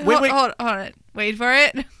Just wait. Hold on. Wait for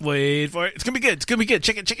it. Wait for it. It's going to be good.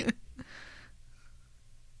 Check it.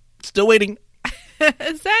 Still waiting.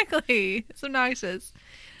 Exactly. It's obnoxious.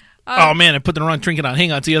 Oh, man, I put the wrong trinket on.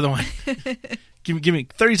 Hang on, it's the other one. Give me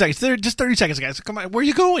 30 seconds. Just 30 seconds, guys. Come on. Where are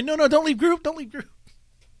you going? No, don't leave group.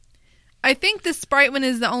 I think the Sprite one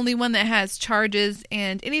is the only one that has charges,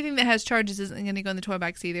 and anything that has charges isn't going to go in the toy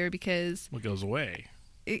box either because, What goes away?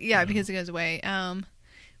 because it goes away.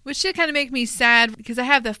 Which should kind of make me sad because I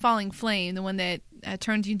have the Falling Flame, the one that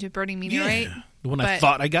turns you into a burning meteorite. Yeah, the one I But-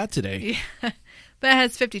 thought I got today. Yeah. But it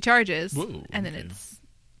has 50 charges, Whoa, and then okay. it's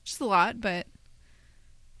just a lot, but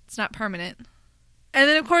it's not permanent. And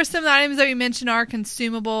then, of course, some of the items that we mentioned are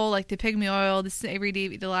consumable, like the Pygmy Oil, the Savory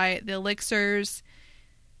Delight, the Elixirs,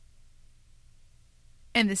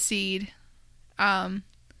 and the Seed.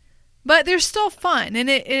 But they're still fun, and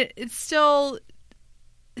it's still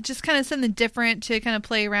just kind of something different to kind of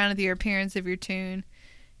play around with your appearance of your tune.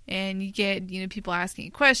 And you get, people asking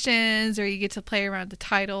you questions, or you get to play around with the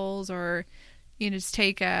titles, or just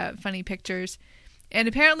take funny pictures. And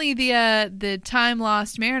apparently the Time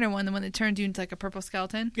Lost Mariner one, the one that turned you into like a purple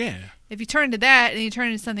skeleton, Yeah. if you turn into that and you turn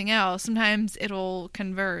into something else, sometimes it'll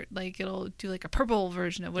convert. Like it'll do like a purple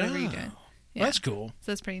version of whatever you're doing. Well, that's cool.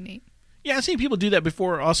 So that's pretty neat. Yeah, I've seen people do that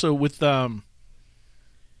before also with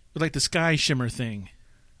like the sky shimmer thing.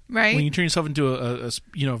 Right? When you turn yourself into a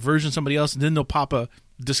version of somebody else, and then they'll pop a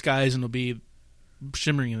disguise and it'll be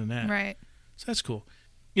shimmering in that. Right. So that's cool.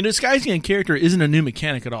 Disguising a character isn't a new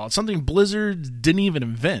mechanic at all. It's something Blizzard didn't even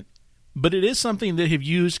invent. But it is something they have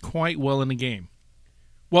used quite well in the game.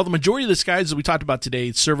 While the majority of the disguises we talked about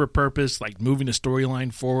today serve a purpose, like moving the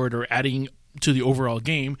storyline forward or adding to the overall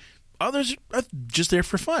game, others are just there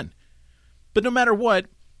for fun. But no matter what,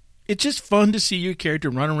 it's just fun to see your character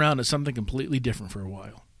run around as something completely different for a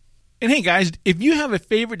while. And hey guys, if you have a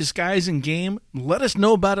favorite disguise in game, let us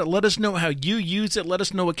know about it. Let us know how you use it. Let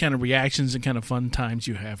us know what kind of reactions and kind of fun times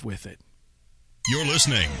you have with it. You're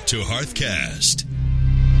listening to Hearthcast.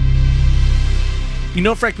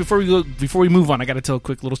 Frank, before we move on, I got to tell a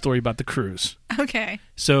quick little story about the cruise. Okay.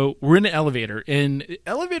 So we're in an elevator, and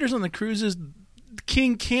elevators on the cruises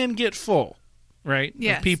can get full, right?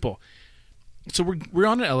 Yes. Of people. So we're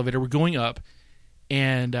on an elevator. We're going up,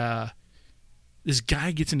 and this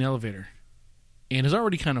guy gets in the elevator, and is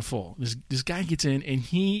already kind of full. This guy gets in, and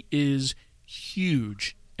he is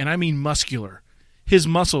huge, and I mean muscular. His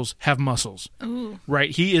muscles have muscles. Ooh.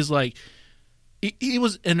 Right? He is like, he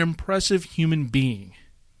was an impressive human being,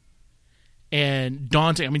 and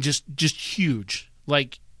daunting. I mean, just huge,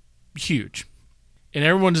 like huge. And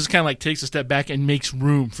everyone just kind of like takes a step back and makes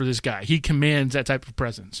room for this guy. He commands that type of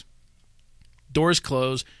presence. Doors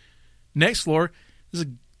close. Next floor, there's a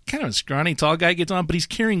kind of a scrawny, tall guy gets on, but he's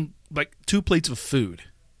carrying like 2 plates of food.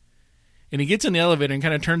 And he gets in the elevator and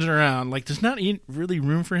kind of turns it around. Like, there's not really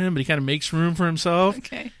room for him, but he kind of makes room for himself.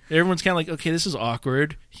 Okay. Everyone's kind of like, okay, this is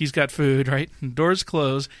awkward. He's got food, right? And doors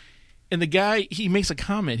close. And the guy, he makes a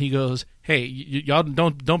comment. He goes, hey, y'all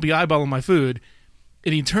don't be eyeballing my food.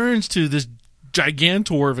 And he turns to this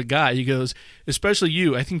gigantor of a guy. He goes, especially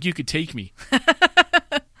you, I think you could take me.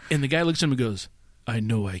 And the guy looks at him and goes, I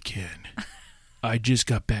know I can. I just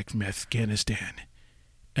got back from Afghanistan,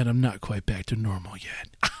 and I'm not quite back to normal yet.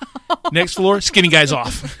 Next floor, skinny guy's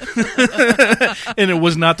off. And it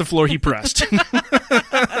was not the floor he pressed.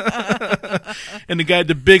 And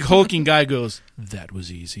the big hulking guy goes, that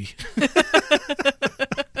was easy.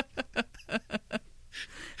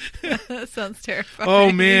 That sounds terrifying.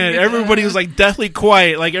 Oh, man. Everybody was like deathly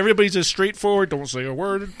quiet. Like everybody's just straightforward. Don't say a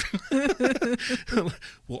word.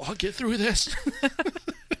 Well, I'll get through this.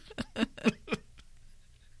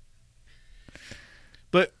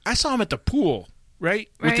 But I saw him at the pool, right?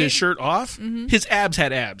 With his shirt off. Mm-hmm. His abs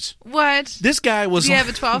had abs. What? This guy was... Did he have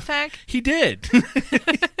a 12-pack? He did.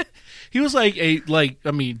 He was he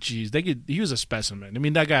was a specimen. I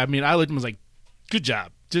mean, that guy, I looked at him and was like, good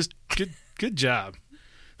job. Just good job.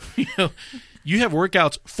 You know, you have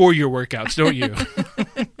workouts for your workouts, don't you?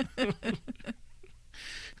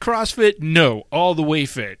 CrossFit, no, all the way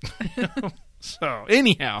fit. So,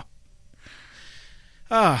 anyhow.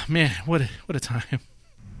 Ah, man, what a time.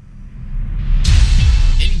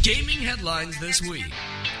 In gaming headlines this week.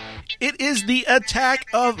 It is the attack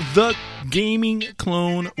of the Gaming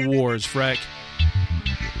Clone Wars, Freck.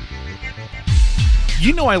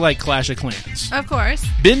 You know I like Clash of Clans. Of course.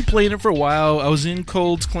 Been playing it for a while. I was in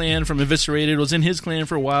Cold's clan from Eviscerated. Was in his clan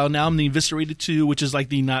for a while. Now I'm the Eviscerated 2, which is like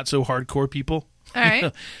the not-so-hardcore people. All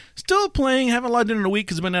right. Still playing. Haven't logged in a week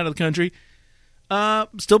because I've been out of the country.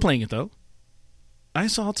 Still playing it, though. I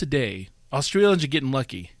saw today, Australians are getting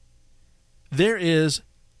lucky. There is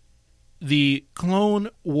the Clone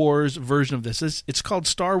Wars version of this. It's called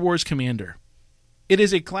Star Wars Commander. It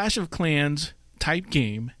is a Clash of Clans type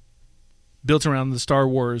game built around the Star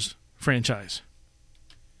Wars franchise.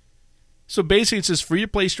 So basically, it's this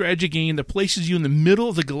free-to-play strategy game that places you in the middle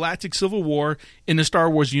of the galactic civil war in the Star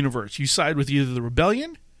Wars universe. You side with either the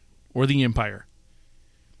Rebellion or the Empire.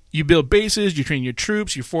 You build bases, you train your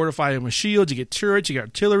troops, you fortify them with shields, you get turrets, you got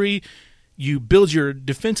artillery, you build your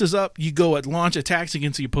defenses up, you go at launch attacks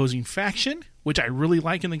against the opposing faction, which I really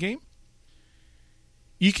like in the game.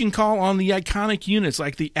 You can call on the iconic units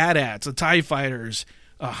like the AT-ATs, the TIE Fighters,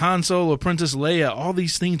 Han Solo, Princess Leia, all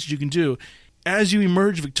these things that you can do. As you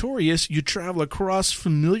emerge victorious, you travel across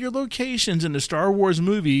familiar locations in the Star Wars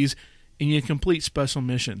movies, and you complete special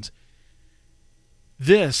missions.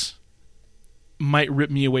 This might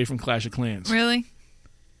rip me away from Clash of Clans. Really?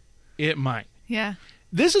 It might. Yeah.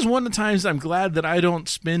 This is one of the times I'm glad that I don't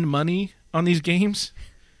spend money on these games,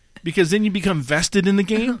 because then you become vested in the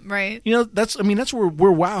game. Right. You know, that's where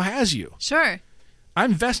WoW has you. Sure.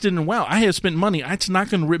 I'm vested in WoW. I have spent money. It's not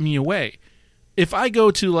going to rip me away. If I go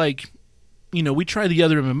to, we try the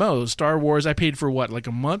other MMOs, Star Wars, I paid for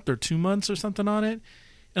a month or 2 months or something on it.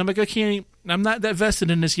 And I'm like, okay, I'm not that vested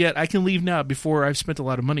in this yet. I can leave now before I've spent a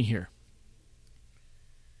lot of money here.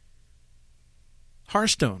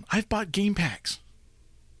 Hearthstone, I've bought game packs.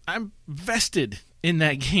 I'm vested in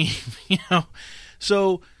that game,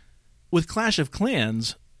 So with Clash of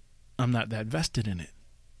Clans, I'm not that vested in it.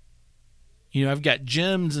 I've got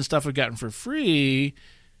gems and stuff I've gotten for free,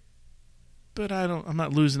 but I'm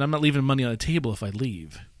not leaving money on the table if I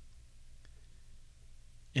leave.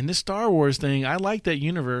 In this Star Wars thing, I like that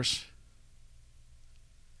universe.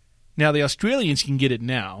 Now, the Australians can get it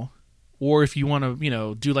now, or if you want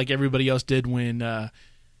to, do like everybody else did when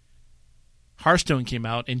Hearthstone came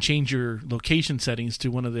out and change your location settings to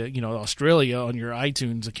one of the, Australia on your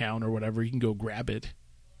iTunes account or whatever, you can go grab it.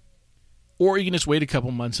 Or you can just wait a couple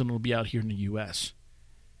months and it'll be out here in the U.S.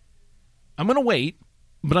 I'm going to wait,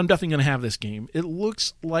 but I'm definitely going to have this game. It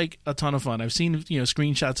looks like a ton of fun. I've seen,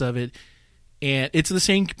 screenshots of it, and it's the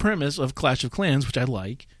same premise of Clash of Clans, which I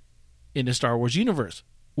like, in the Star Wars universe,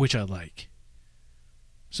 which I like.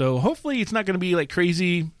 So hopefully it's not going to be like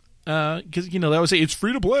crazy, because, they always say it's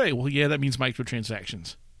free to play. Well, yeah, that means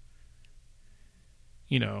microtransactions.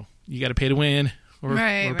 You got to pay to win, or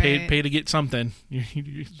pay to get something.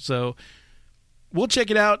 So we'll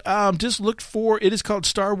check it out. Just look for it. Is called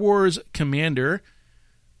Star Wars Commander.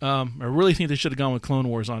 I really think they should have gone with Clone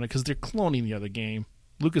Wars on it because they're cloning the other game.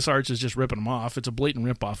 LucasArts is just ripping them off. It's a blatant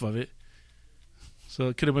rip-off of it. So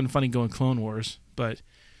it could have been funny going Clone Wars, but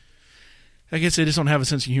I guess they just don't have a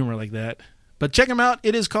sense of humor like that. But check them out.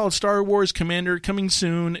 It is called Star Wars Commander, coming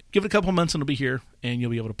soon. Give it a couple months and it'll be here, and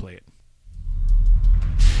you'll be able to play it.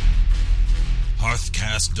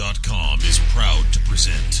 Hearthcast.com is proud to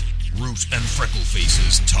present Root and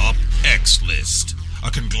Freckleface's Top X List,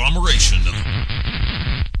 a conglomeration of...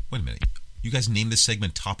 Wait a minute. You guys named this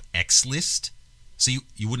segment Top X List? So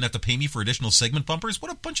you wouldn't have to pay me for additional segment bumpers?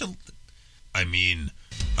 What a bunch of... I mean,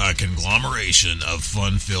 a conglomeration of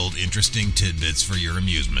fun-filled, interesting tidbits for your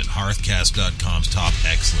amusement. Hearthcast.com's Top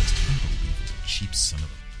X List. Unbelievable. Cheap son of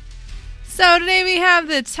a... So today we have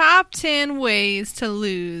the top 10 ways to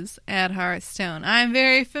lose at Hearthstone. I'm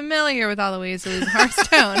very familiar with all the ways to lose at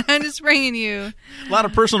Hearthstone. I'm just bringing you A lot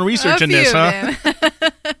of personal research in this, huh?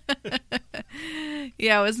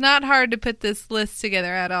 Yeah, it was not hard to put this list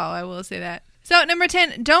together at all, I will say that. So, number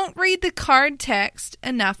 10, don't read the card text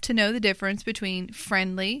enough to know the difference between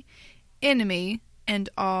friendly, enemy, and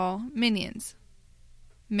all minions.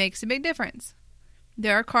 Makes a big difference.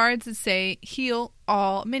 There are cards that say heal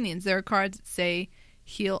all minions. There are cards that say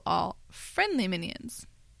heal all friendly minions.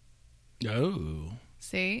 Oh.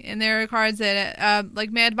 See? And there are cards that,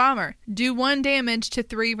 like Mad Bomber, do 1 damage to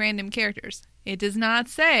 3 random characters. It does not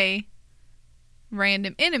say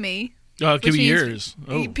random enemy. Oh, it could be yours.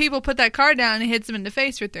 Oh. People put that card down and it hits them in the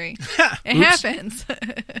face for 3. It happens.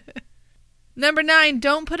 Number 9,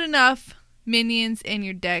 don't put enough minions in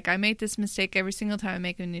your deck. I make this mistake every single time I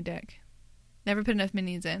make a new deck. Never put enough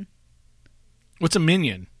minions in. What's a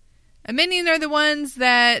minion? A minion are the ones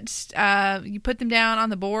that you put them down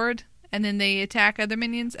on the board and then they attack other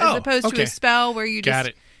minions, as opposed to a spell where you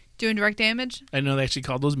just doing direct damage. I know they actually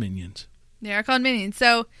called those minions. They are called minions.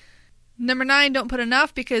 So, number 9, don't put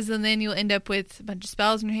enough, because then you'll end up with a bunch of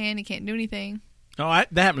spells in your hand. You can't do anything. Oh, that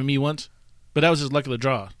happened to me once, but that was just luck of the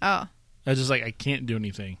draw. Oh. I was just like, I can't do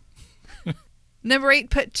anything. Number 8,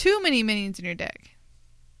 put too many minions in your deck.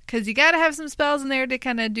 Because you got to have some spells in there to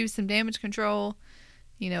kind of do some damage control.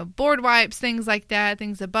 You know, board wipes, things like that.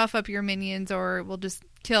 Things that buff up your minions or will just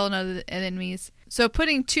kill another enemies. So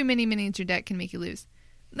putting too many minions in your deck can make you lose.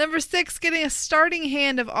 Number 6, getting a starting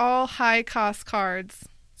hand of all high-cost cards.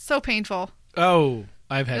 So painful. Oh,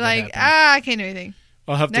 I've had that happen. I can't do anything.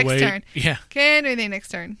 I'll have to wait. Next turn. Yeah. Can't do anything next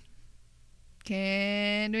turn.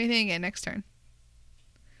 Can't do anything again next turn.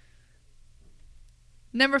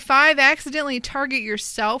 Number 5, accidentally target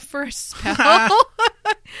yourself for a spell.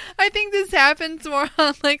 I think this happens more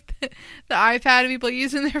on like the iPad, people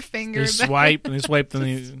using their fingers. They swipe and they swipe,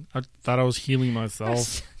 and I thought I was healing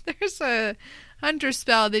myself. There's a hunter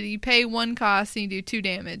spell that you pay 1 cost and you do 2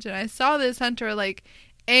 damage. And I saw this hunter like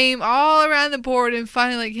aim all around the board and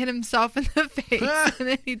finally like hit himself in the face. And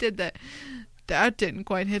then he did that. That didn't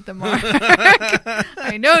quite hit the mark.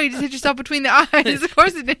 I know, you just hit yourself between the eyes. Of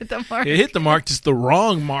course it didn't hit the mark. It hit the mark, just the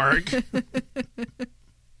wrong mark.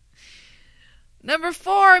 Number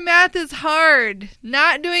 4, math is hard.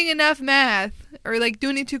 Not doing enough math, or like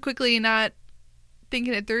doing it too quickly and not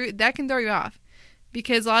thinking it through, that can throw you off.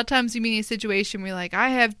 Because a lot of times you meet in a situation where you're like, I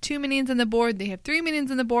have 2 minions on the board, they have 3 minions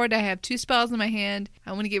on the board, I have 2 spells in my hand,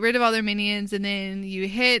 I want to get rid of all their minions, and then you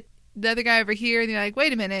hit the other guy over here, and you're like,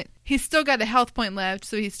 wait a minute, he's still got a health point left,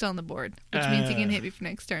 so he's still on the board, which means he can hit me for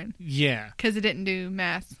next turn. Yeah. Because it didn't do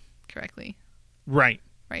math correctly. Right.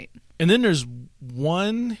 Right. And then there's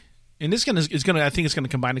one, and this is gonna I think it's gonna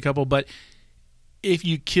combine a couple, but if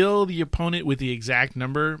you kill the opponent with the exact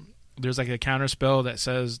number, there's like a counter spell that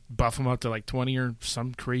says buff them up to like 20 or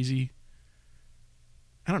some crazy.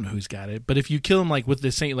 I don't know who's got it, but if you kill him like with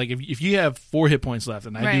the same, like if you have 4 hit points left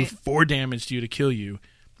and I do 4 damage to you to kill you,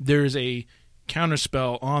 there's a counter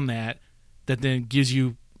spell on that then gives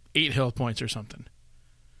you 8 health points or something.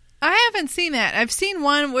 I haven't seen that. I've seen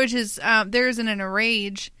one which is there's an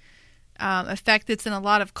enrage effect that's in a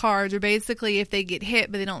lot of cards, where basically if they get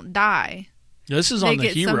hit but they don't die, this is on the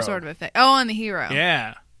hero. They get some sort of effect. Oh, on the hero.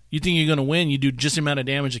 Yeah. You think you're going to win, you do just the amount of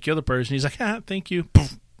damage to kill the person. He's like, thank you.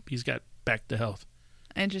 Poof. He's got back to health.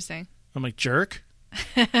 Interesting. I'm like, jerk.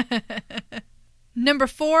 Number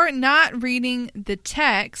 4, not reading the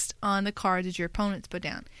text on the cards that your opponents put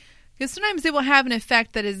down. Because sometimes it will have an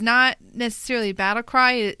effect that is not necessarily a battle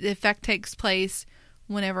cry. The effect takes place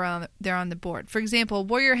whenever they're on the board. For example,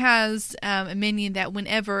 Warrior has a minion that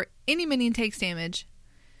whenever any minion takes damage,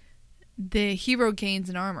 the hero gains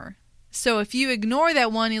an armor. So if you ignore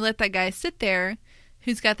that one, you let that guy sit there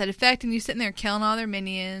who's got that effect, and you're sitting there killing all their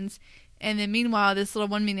minions, and then meanwhile this little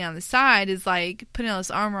one minion on the side is like putting all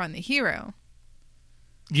this armor on the hero.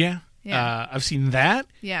 Yeah. I've seen that.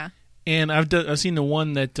 Yeah. And I've seen the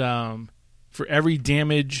one that for every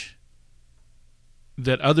damage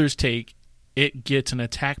that others take, it gets an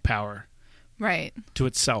attack power. Right. To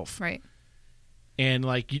itself. Right. And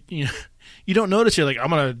like you don't notice, you're like, I'm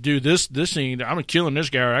gonna do this thing, I'm killing this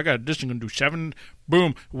guy, I got this thing, gonna do 7,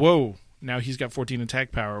 boom, whoa, now he's got 14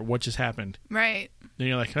 attack power. What just happened? Right. Then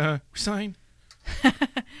you're like, resign.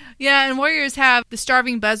 Yeah, and Warriors have the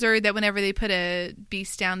Starving Buzzard that whenever they put a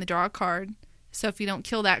beast down, they draw a card. So if you don't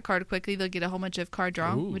kill that card quickly, they'll get a whole bunch of card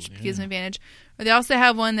draw, which gives them advantage. Or they also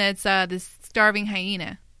have one that's the Starving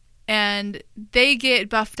Hyena. And they get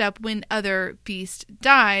buffed up when other beasts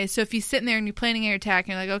die. So if you're sitting there and you're planning your attack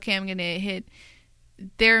and you're like, okay, I'm going to hit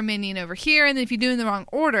their minion over here. And then if you do it in the wrong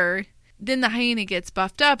order, then the hyena gets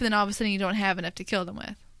buffed up. And then all of a sudden you don't have enough to kill them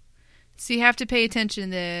with. So you have to pay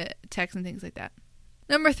attention to text and things like that.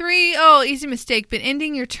 Number 3, easy mistake, but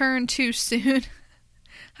ending your turn too soon.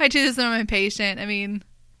 I do this when I'm impatient. I mean...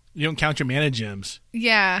 You don't count your mana gems.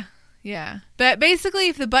 Yeah. But basically,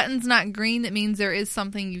 if the button's not green, that means there is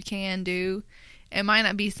something you can do. It might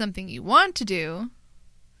not be something you want to do,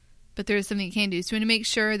 but there is something you can do. So you want to make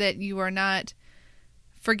sure that you are not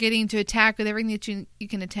forgetting to attack with everything that you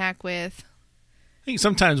can attack with. I think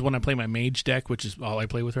sometimes when I play my mage deck, which is all I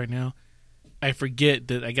play with right now, I forget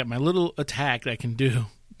that I got my little attack that I can do.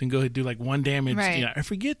 Then go ahead and do like 1 damage. Right. I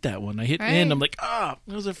forget that one. I hit end. I'm like, that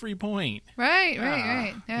was a free point. Right.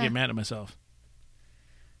 I Yeah. get mad at myself.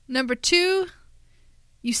 Number 2,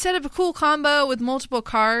 you set up a cool combo with multiple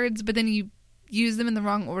cards, but then you use them in the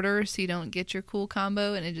wrong order, so you don't get your cool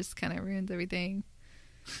combo, and it just kind of ruins everything.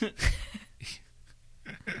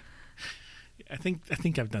 I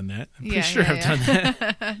think I've done that. I'm Yeah, pretty sure I've done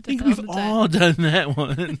that. I think we've all done that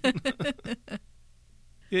one.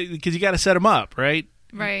 Because you got to set them up, right?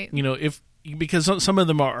 Right. You know, because some of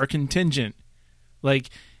them are contingent. Like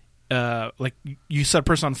you set a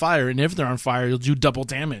person on fire, and if they're on fire, you'll do double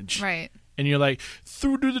damage. Right. And you're like,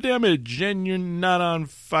 do the damage, and you're not on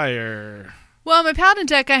fire. Well, in my Paladin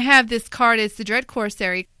deck, I have this card. It's the Dread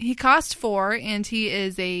Corsair. He costs 4, and he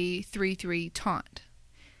is a 3/3 taunt.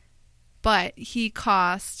 But he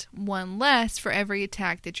costs 1 less for every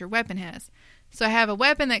attack that your weapon has. So I have a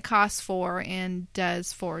weapon that costs 4 and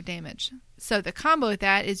does 4 damage. So the combo with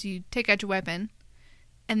that is you take out your weapon,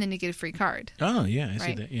 and then you get a free card. Oh, yeah, I see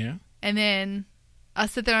Right. that, yeah. And then I'll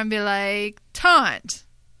sit there and be like, taunt.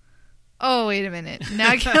 Oh, wait a minute. Now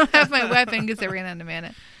I can't have my weapon because I ran out of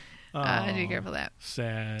mana. Be careful of that.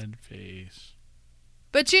 Sad face.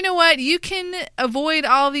 But you know what? You can avoid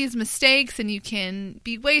all these mistakes, and you can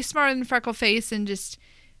be way smarter than Freckleface and just,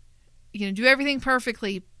 do everything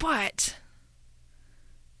perfectly. But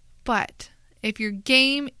if your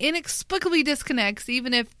game inexplicably disconnects,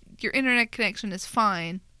 even if your internet connection is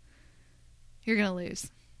fine, you're going to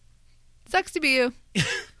lose. Sucks to be you.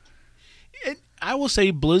 I will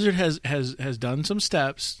say Blizzard has done some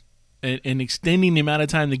steps in extending the amount of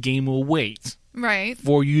time the game will wait Right.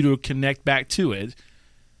 for you to connect back to it,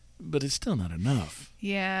 but it's still not enough.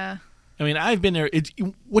 Yeah. I mean, I've been there.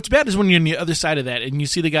 What's bad is when you're on the other side of that and you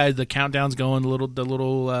see the countdowns going, the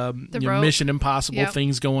little Mission Impossible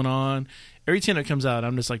things going on. Every time it comes out,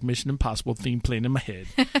 I'm just like Mission Impossible theme playing in my head,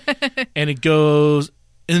 and it goes,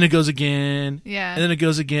 and then it goes again, Yeah. and then it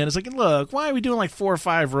goes again. It's like, look, why are we doing like 4 or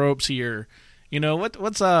 5 ropes here?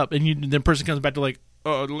 What's up? And the person comes back to like,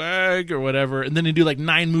 lag or whatever, and then they do like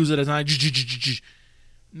 9 moves at a time.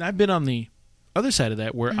 And I've been on the other side of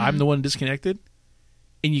that where I'm the one disconnected,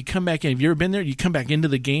 and you come back in. Have you ever been there? You come back into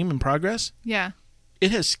the game in progress. Yeah. It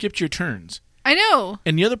has skipped your turns, I know.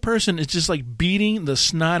 and the other person is just like beating the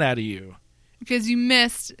snot out of you. Because you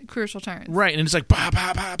missed crucial turns. Right, and it's like pa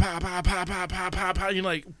pa pa pa pa pa pa pa pa pa. You're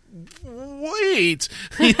like, wait,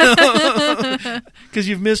 because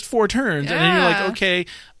you've missed 4 turns, and then you're like, okay,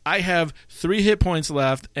 I have 3 hit points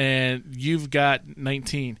left, and you've got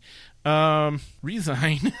 19.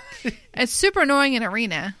 Resign. It's super annoying in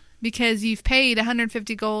Arena because you've paid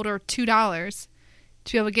 150 gold or $2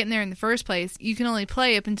 to be able to get in there in the first place. You can only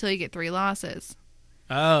play up until you get 3 losses.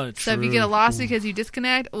 Oh, true. So if you get a loss because you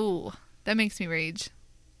disconnect, ooh, that makes me rage.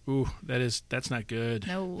 Ooh, that's not good.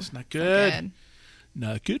 No, it's not it's good.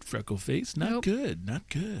 Not good, Freckleface. Not Nope. good. Not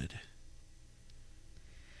good.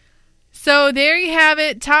 So there you have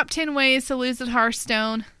it. Top 10 ways to lose at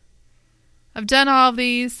Hearthstone. I've done all of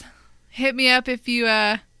these. Hit me up if you've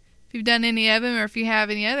done any of them, or if you have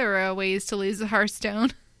any other ways to lose at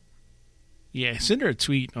Hearthstone. Yeah, send her a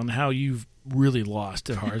tweet on how you've really lost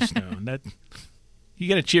at Hearthstone. That you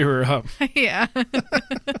got to cheer her up. Yeah.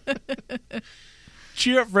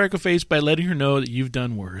 Cheer up Freckleface by letting her know that you've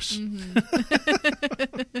done worse.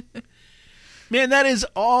 Man, that is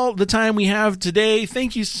all the time we have today.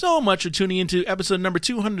 Thank you so much for tuning into episode number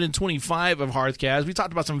 225 of Hearthcast. We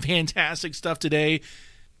talked about some fantastic stuff today.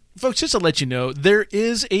 Folks, just to let you know, there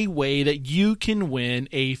is a way that you can win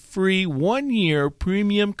a free 1-year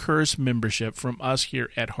premium curse membership from us here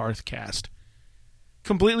at Hearthcast.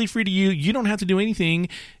 Completely free to you. You don't have to do anything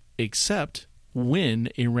except win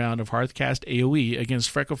a round of Hearthcast AoE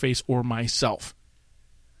against Freckleface or myself.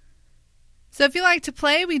 So if you like to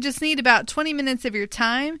play, we just need about 20 minutes of your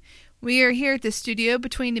time. We are here at the studio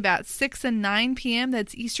between about 6 and 9 p.m.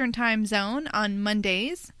 That's Eastern Time Zone on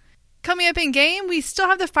Mondays. Coming up in game, we still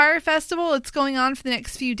have the Fire Festival. It's going on for the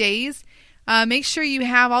next few days. Make sure you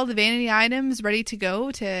have all the vanity items ready to go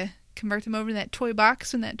to convert them over to that toy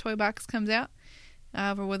box when that toy box comes out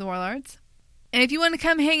for With the Warlords. And if you want to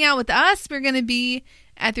come hang out with us, we're going to be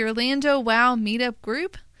at the Orlando WoW Meetup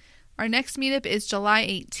Group. Our next meetup is July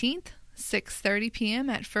 18th, 6:30 p.m.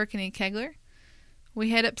 at Firkin and Kegler. We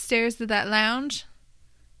head upstairs to that lounge,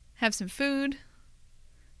 have some food,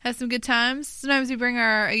 have some good times. Sometimes we bring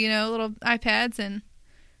our, little iPads and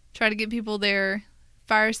try to get people their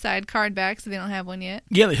Fireside card back so they don't have one yet.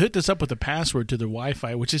 Yeah, they hooked us up with a password to their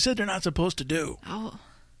Wi-Fi, which they said they're not supposed to do. Oh.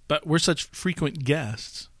 But we're such frequent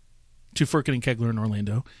guests to Firkin and Kegler in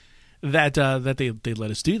Orlando that they let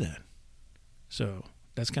us do that. So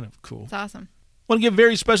that's kind of cool. It's awesome. I want to give a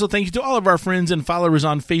very special thank you to all of our friends and followers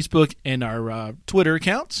on Facebook and our Twitter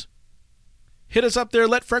accounts. Hit us up there.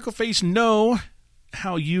 Let Freckleface know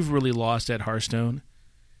how you've really lost at Hearthstone.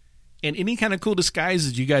 And any kind of cool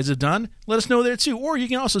disguises you guys have done, let us know there too. Or you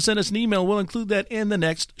can also send us an email. We'll include that in the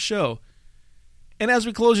next show. And as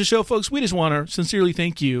we close the show, folks, we just want to sincerely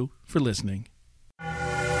thank you for listening.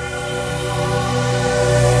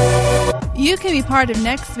 You can be part of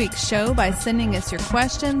next week's show by sending us your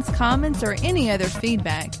questions, comments, or any other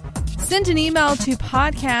feedback. Send an email to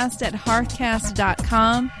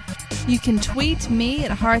podcast@hearthcast.com. You can tweet me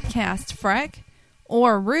at HearthcastFreck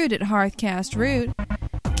or Root at HearthcastRoot.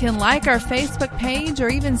 You can like our Facebook page or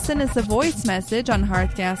even send us a voice message on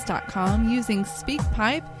hearthcast.com using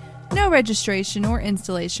SpeakPipe. No registration or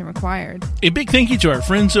installation required. A big thank you to our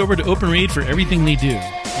friends over at OpenRaid for everything they do.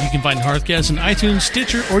 You can find Hearthcast on iTunes,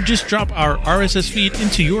 Stitcher, or just drop our RSS feed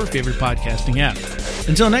into your favorite podcasting app.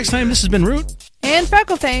 Until next time, this has been Root and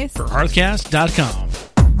Freckleface for Hearthcast.com.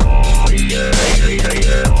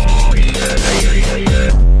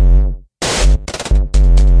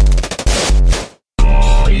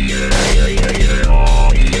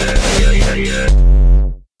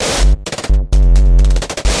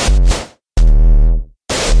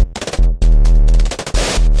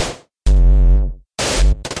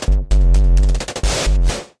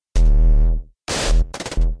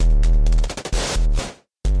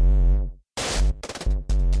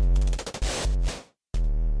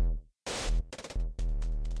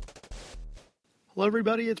 Hello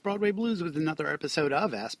everybody, it's Broadway Blues with another episode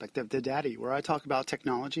of Aspect of the Daddy, where I talk about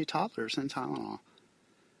technology, toddlers, and Tylenol.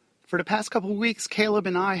 For the past couple of weeks, Caleb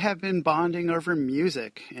and I have been bonding over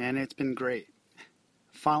music, and it's been great.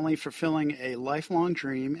 Finally fulfilling a lifelong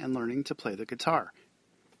dream and learning to play the guitar.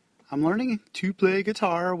 I'm learning to play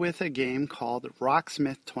guitar with a game called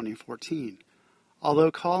Rocksmith 2014,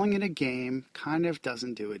 although calling it a game kind of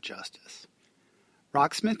doesn't do it justice.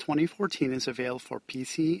 Rocksmith 2014 is available for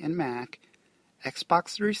PC and Mac,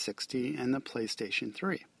 Xbox 360, and the PlayStation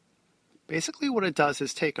 3. Basically what it does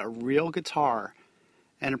is take a real guitar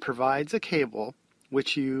and it provides a cable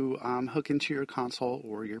which you hook into your console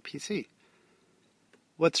or your PC.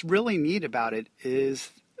 What's really neat about it is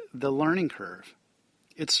the learning curve.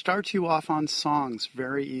 It starts you off on songs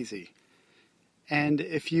very easy. And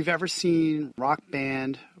if you've ever seen Rock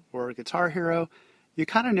Band or Guitar Hero, you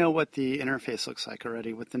kind of know what the interface looks like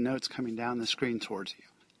already with the notes coming down the screen towards you.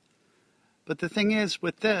 But the thing is,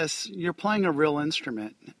 with this, you're playing a real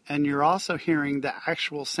instrument, and you're also hearing the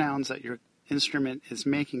actual sounds that your instrument is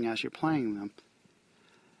making as you're playing them.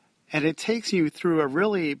 And it takes you through a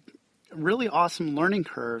really, really awesome learning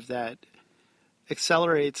curve that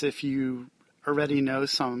accelerates if you already know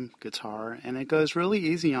some guitar, and it goes really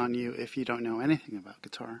easy on you if you don't know anything about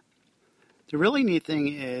guitar. The really neat thing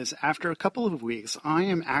is, after a couple of weeks, I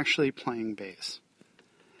am actually playing bass.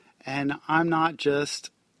 And I'm not just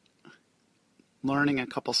learning a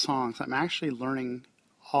couple songs. I'm actually learning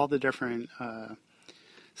all the different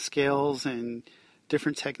scales and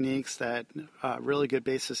different techniques that really good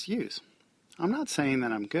bassists use. I'm not saying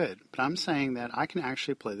that I'm good, but I'm saying that I can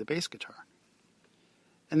actually play the bass guitar.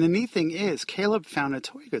 And the neat thing is, Caleb found a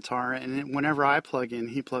toy guitar, and whenever I plug in,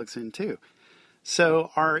 he plugs in too. So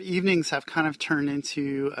our evenings have kind of turned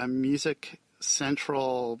into a music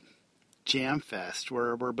central jam fest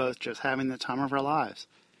where we're both just having the time of our lives.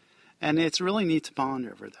 And it's really neat to bond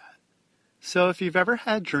over that. So if you've ever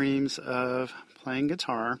had dreams of playing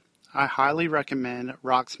guitar, I highly recommend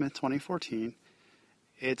Rocksmith 2014.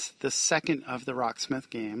 It's the second of the Rocksmith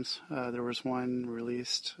games. There was one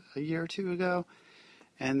released a year or two ago,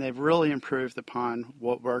 and they've really improved upon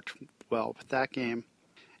what worked well with that game.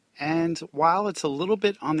 And while it's a little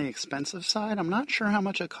bit on the expensive side, I'm not sure how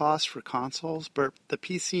much it costs for consoles, but the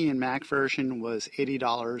PC and Mac version was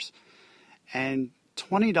 $80, and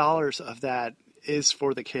 $20 of that is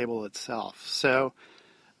for the cable itself. So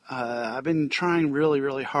I've been trying really,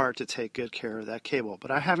 really hard to take good care of that cable,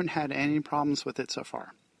 but I haven't had any problems with it so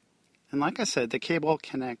far. And like I said, the cable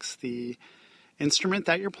connects the instrument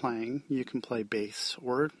that you're playing. You can play bass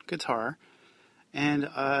or guitar, and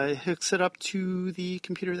it hooks it up to the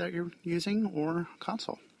computer that you're using or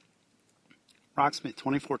console. Rocksmith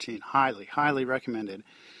 2014, highly, highly recommended.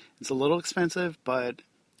 It's a little expensive, but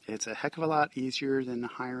it's a heck of a lot easier than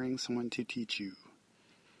hiring someone to teach you.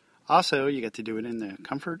 Also, you get to do it in the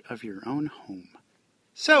comfort of your own home.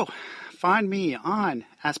 So, find me on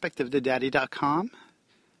aspectofthedaddy.com,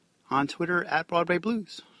 on Twitter at Broadway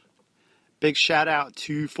Blues. Big shout out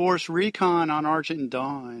to Force Recon on Argent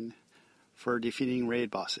Dawn for defeating raid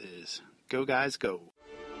bosses. Go guys, go.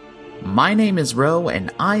 My name is Ro,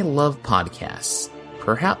 and I love podcasts.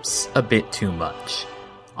 Perhaps a bit too much.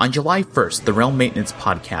 On July 1st, the Realm Maintenance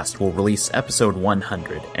Podcast will release episode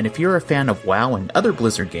 100, and if you're a fan of WoW and other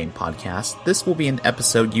Blizzard game podcasts, this will be an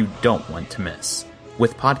episode you don't want to miss.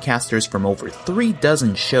 With podcasters from over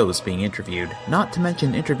 36 shows being interviewed, not to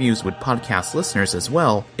mention interviews with podcast listeners as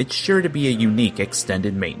well, it's sure to be a unique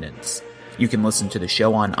extended maintenance. You can listen to the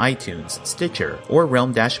show on iTunes, Stitcher, or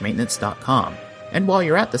realm-maintenance.com. And while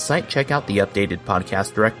you're at the site, check out the updated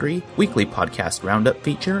podcast directory, weekly podcast roundup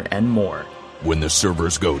feature, and more. When the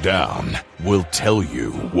servers go down, we'll tell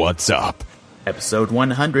you what's up. Episode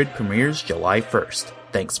 100 premieres July 1st.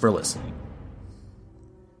 Thanks for listening.